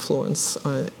big influence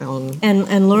on...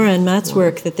 And Laura and Matt's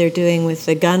work that they're doing with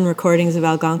the gun recordings of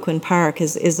Algonquin Park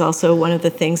is also one of the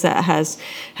things that has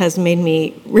made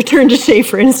me return to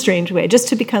Schaeffer in a strange way, just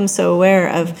to become so aware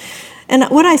of... And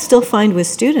what I still find with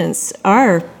students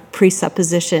are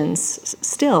presuppositions,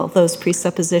 still, those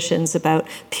presuppositions about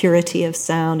purity of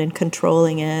sound and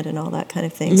controlling it and all that kind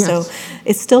of thing. Yes. So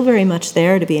it's still very much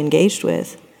there to be engaged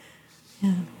with.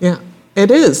 Yeah. It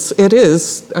is.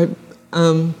 I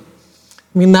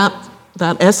mean, that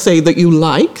essay that you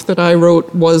like, that I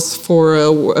wrote, was for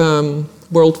a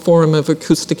World Forum of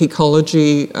Acoustic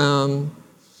Ecology a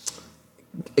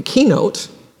keynote,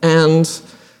 and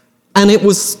it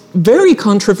was very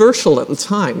controversial at the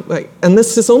time. And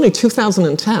this is only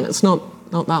 2010. It's not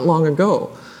that long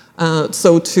ago.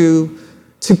 So to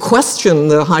question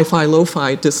the hi-fi,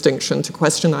 lo-fi distinction, to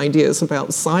question ideas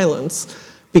about silence,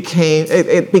 became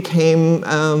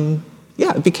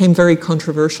very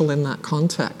controversial in that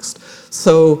context.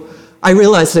 So I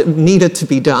realized it needed to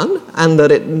be done, and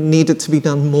that it needed to be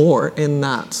done more in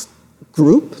that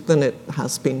group than it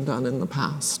has been done in the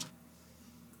past.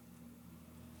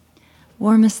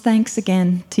 Warmest thanks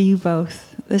again to you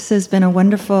both. This has been a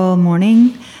wonderful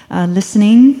morning,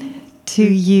 listening to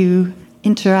you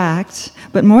interact,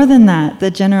 but more than that, the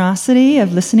generosity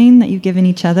of listening that you've given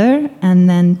each other, and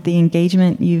then the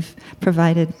engagement you've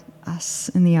provided us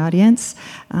in the audience.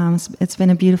 It's been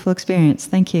a beautiful experience.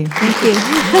 Thank you. Thank you.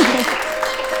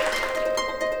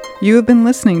 You have been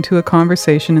listening to a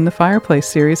conversation in the Fireplace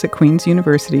series at Queen's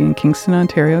University in Kingston,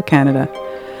 Ontario, Canada.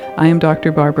 I am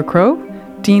Dr. Barbara Crow,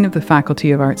 Dean of the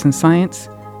Faculty of Arts and Science.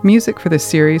 Music for this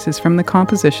series is from the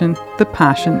composition The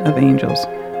Passion of Angels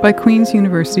by Queen's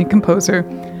University composer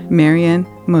Marianne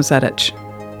Mozetich.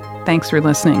 Thanks for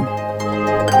listening.